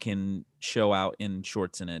good and can show out in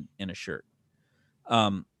shorts and a shirt.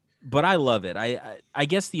 But I love it. I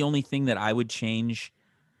guess the only thing that I would change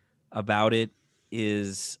about it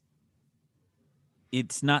is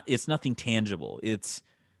it's nothing tangible. It's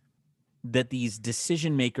that these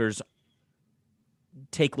decision makers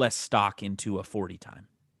take less stock into a 40 time.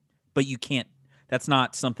 But you can't, that's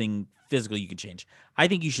not something physical you can change. I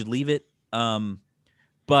think you should leave it.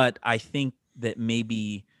 But I think that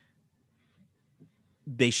maybe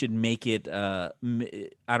they should make it,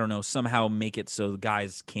 somehow make it so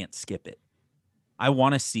guys can't skip it. I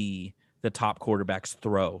want to see the top quarterbacks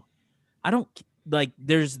throw. I don't like,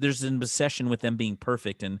 there's an obsession with them being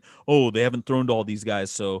perfect, and, they haven't thrown to all these guys,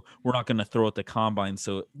 so we're not going to throw at the combine.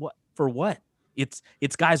 So what?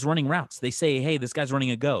 It's guys running routes. They say, hey, this guy's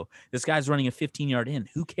running a go. This guy's running a 15-yard in.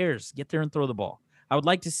 Who cares? Get there and throw the ball. I would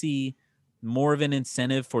like to see more of an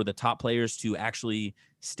incentive for the top players to actually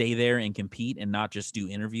stay there and compete and not just do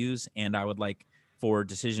interviews. And I would like for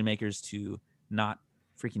decision makers to not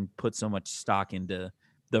freaking put so much stock into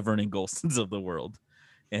the Vernon Golsons of the world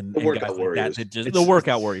and the workout warriors. The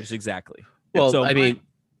workout warriors, exactly. Well, so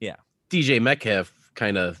yeah, DJ Metcalf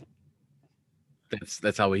kind of.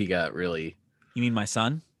 That's how he got really. You mean my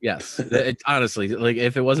son? Yes. Honestly, like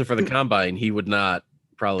if it wasn't for the combine, he would not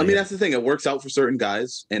probably. I mean, that's the thing. It works out for certain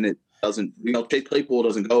guys, and it doesn't. Chase Claypool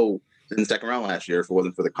doesn't go in the second round last year if it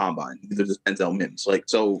wasn't for the combine. These are just Denzel Mims. Like,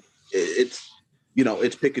 so it's,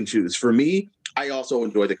 it's pick and choose. For me, I also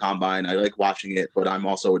enjoy the combine. I like watching it, but I'm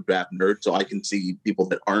also a draft nerd, so I can see people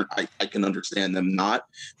that aren't. I can understand them not,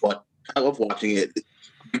 but I love watching it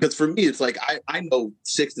because for me, it's like I know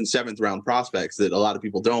 6th and 7th round prospects that a lot of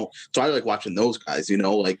people don't. So I like watching those guys.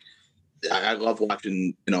 Like I love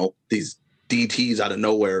watching these DTs out of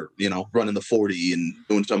nowhere, running the 40 and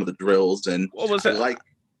doing some of the drills. And what was it?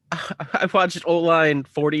 I watched O-line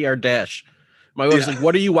 40-yard dash. My wife's like,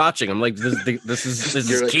 "What are you watching?" I'm like, "This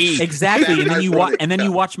is like, key." Exactly. And then you watch,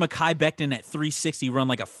 you watch Mekhi Becton at 360 run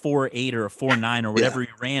like a 4.8 or a 4.9 or whatever he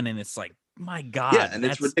ran, and it's like, my God, yeah, and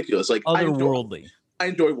it's ridiculous. Like otherworldly. I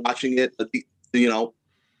enjoy watching it.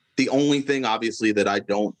 The only thing obviously that I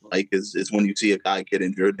don't like is when you see a guy get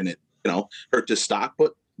injured and it hurt his stock.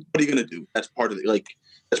 But what are you gonna do? That's part of it.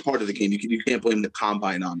 That's part of the game. You can't blame the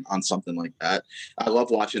combine on something like that. I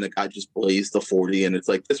love watching a guy just blaze the 40, and it's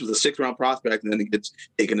like this was a 6th round prospect, and then he gets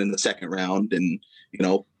taken in the 2nd round, and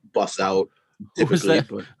busts out. Who's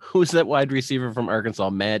that wide receiver from Arkansas?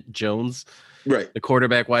 Matt Jones, right? The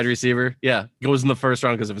quarterback wide receiver. Yeah, goes in the 1st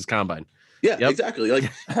round because of his combine. Yeah, exactly. Like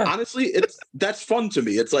honestly, that's fun to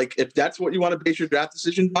me. It's like if that's what you want to base your draft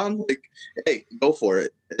decision on, like, hey, go for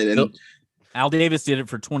it. And Al Davis did it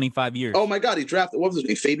for 25 years. Oh my God, he drafted what was his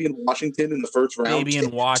name? Fabian Washington in the 1st round.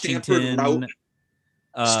 Fabian Washington,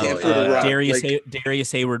 Stanford route.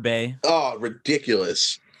 Darius Hayward-Bay. Oh,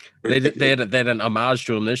 ridiculous. They had an homage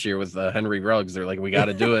to him this year with Henry Ruggs. They're like, we got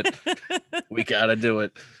to do it. We got to do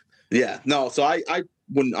it. Yeah, no. So I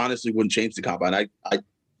wouldn't change the combine. I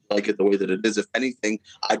like it the way that it is. If anything,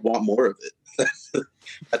 I'd want more of it.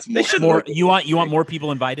 That's more. You want more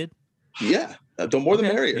people invited? Yeah, the more the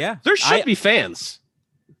merrier. Yeah, there should be fans.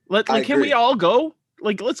 Can we all go?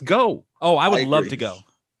 Let's go. Oh, I would love to go.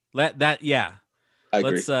 Yeah. I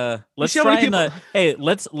let's agree. try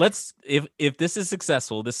let's if this is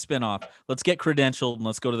successful, this spinoff, let's get credentialed and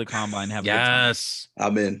let's go to the combine and have a good time.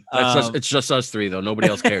 I'm in. It's just us 3 though. Nobody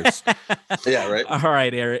else cares. Yeah, right. All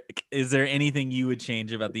right, Eric. Is there anything you would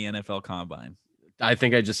change about the NFL combine? I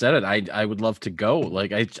think I just said it. I would love to go.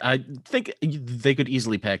 Like I think they could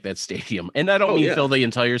easily pack that stadium, and I don't mean fill the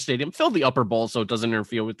entire stadium, fill the upper bowl so it doesn't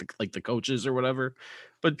interfere with the coaches or whatever.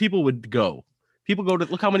 But people would go. People go to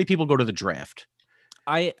look how many people go to the draft.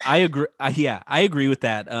 I agree. I agree with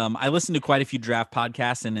that. I listen to quite a few draft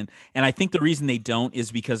podcasts, and I think the reason they don't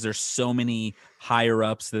is because there's so many higher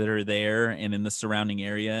ups that are there and in the surrounding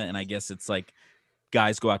area, and I guess it's like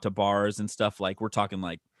guys go out to bars and stuff. Like we're talking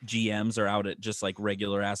like GMs are out at just like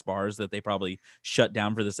regular ass bars that they probably shut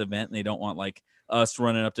down for this event, and they don't want like us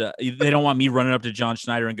running up to. They don't want me running up to John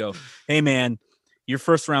Schneider and go, "Hey man, your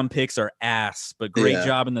 1st round picks are ass, but great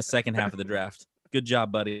job in the second half of the draft. Good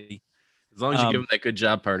job, buddy." As long as you give them that good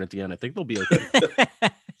job part at the end, I think they'll be okay.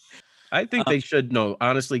 I think they should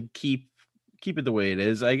honestly keep it the way it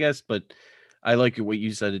is, I guess. But I like what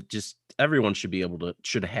you said. It just everyone should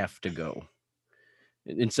have to go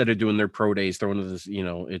instead of doing their pro days, throwing this.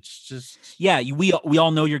 It's just we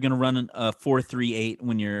all know you're going to run a 4.38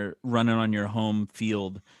 when you're running on your home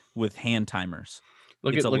field with hand timers.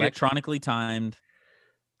 It's electronically timed.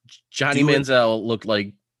 Johnny Manziel looked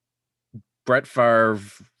like Brett Favre,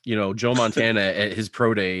 Joe Montana at his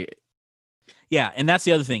pro day. Yeah, and that's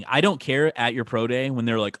the other thing. I don't care at your pro day when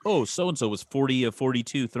they're like, "Oh, so and so was 40 of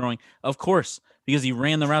 42 throwing." Of course, because he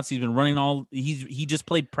ran the routes he's been running he just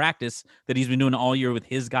played practice that he's been doing all year with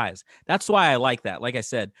his guys. That's why I like that. Like I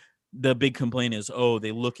said, the big complaint is, "Oh,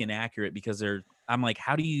 they look inaccurate because I'm like,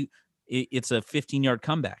 "How do you it's a 15-yard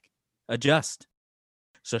comeback. Adjust."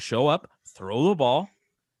 So show up, throw the ball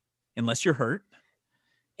unless you're hurt.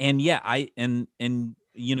 And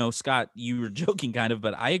Scott, you were joking kind of,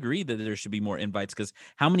 but I agree that there should be more invites because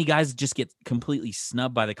how many guys just get completely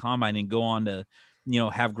snubbed by the combine and go on to,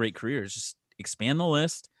 have great careers? Just expand the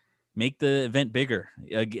list, make the event bigger.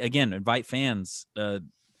 Again, invite fans,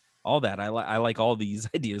 all that. I like all these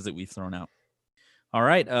ideas that we've thrown out. All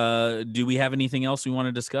right. Do we have anything else we want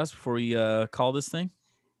to discuss before we call this thing?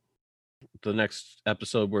 The next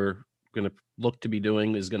episode we're going to look to be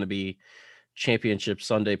doing is going to be Championship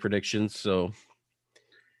Sunday predictions. So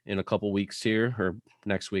in a couple weeks here, or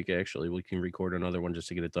next week actually, we can record another one just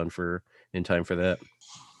to get it done in time for that.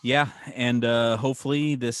 Yeah, and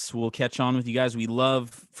hopefully this will catch on with you guys. We love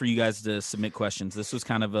for you guys to submit questions. This was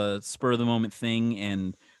kind of a spur of the moment thing,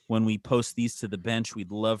 and when we post these to the bench,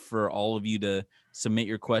 we'd love for all of you to submit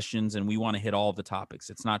your questions, and we want to hit all of the topics.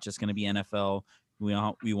 It's not just going to be NFL. We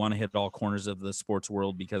want to hit all corners of the sports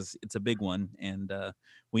world because it's a big one, and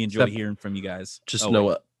we enjoy hearing from you guys. Just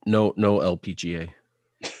no LPGA.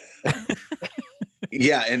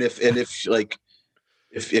 Yeah, and if like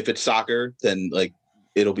if it's soccer, then like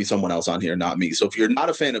it'll be someone else on here, not me. So if you're not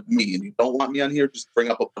a fan of me and you don't want me on here, just bring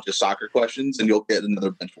up a bunch of soccer questions and you'll get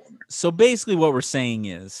another bench warmer. So basically what we're saying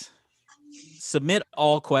is submit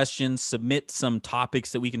all questions, submit some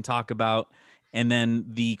topics that we can talk about, and then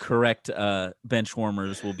the correct bench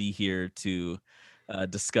warmers will be here to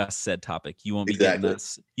discuss said topic. You won't be getting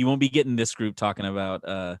us. You won't be getting this group talking about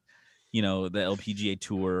the LPGA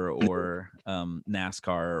Tour or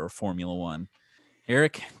NASCAR or Formula One.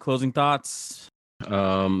 Eric, closing thoughts.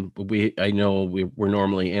 I know we're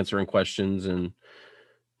normally answering questions and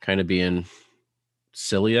kind of being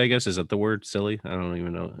silly, I guess. Is that the word? Silly? I don't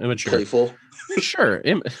even know. Immature. Playful. Sure.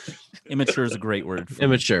 Immature is a great word.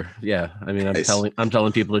 Immature. Yeah. I mean, Nice. I'm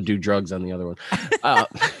telling people to do drugs on the other one.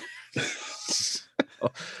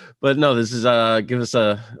 But no, this is give us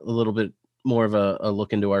a little bit more of a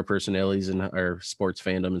look into our personalities and our sports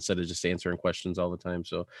fandom instead of just answering questions all the time.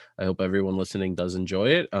 So I hope everyone listening does enjoy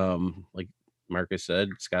it. Like Marcus said,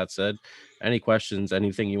 Scott said, any questions,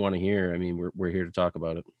 anything you want to hear, I mean, we're here to talk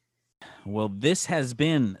about it. Well, this has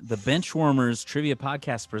been the Benchwarmers Trivia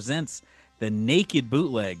Podcast presents the Naked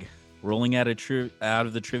Bootleg, rolling out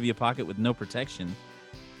of the trivia pocket with no protection.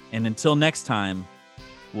 And until next time,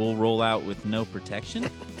 we'll roll out with no protection.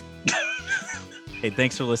 Hey,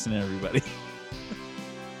 thanks for listening, everybody.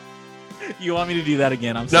 You want me to do that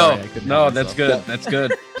again? I'm sorry. No, that's good. That's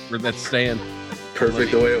good. That's staying.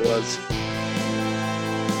 Perfect the way it was.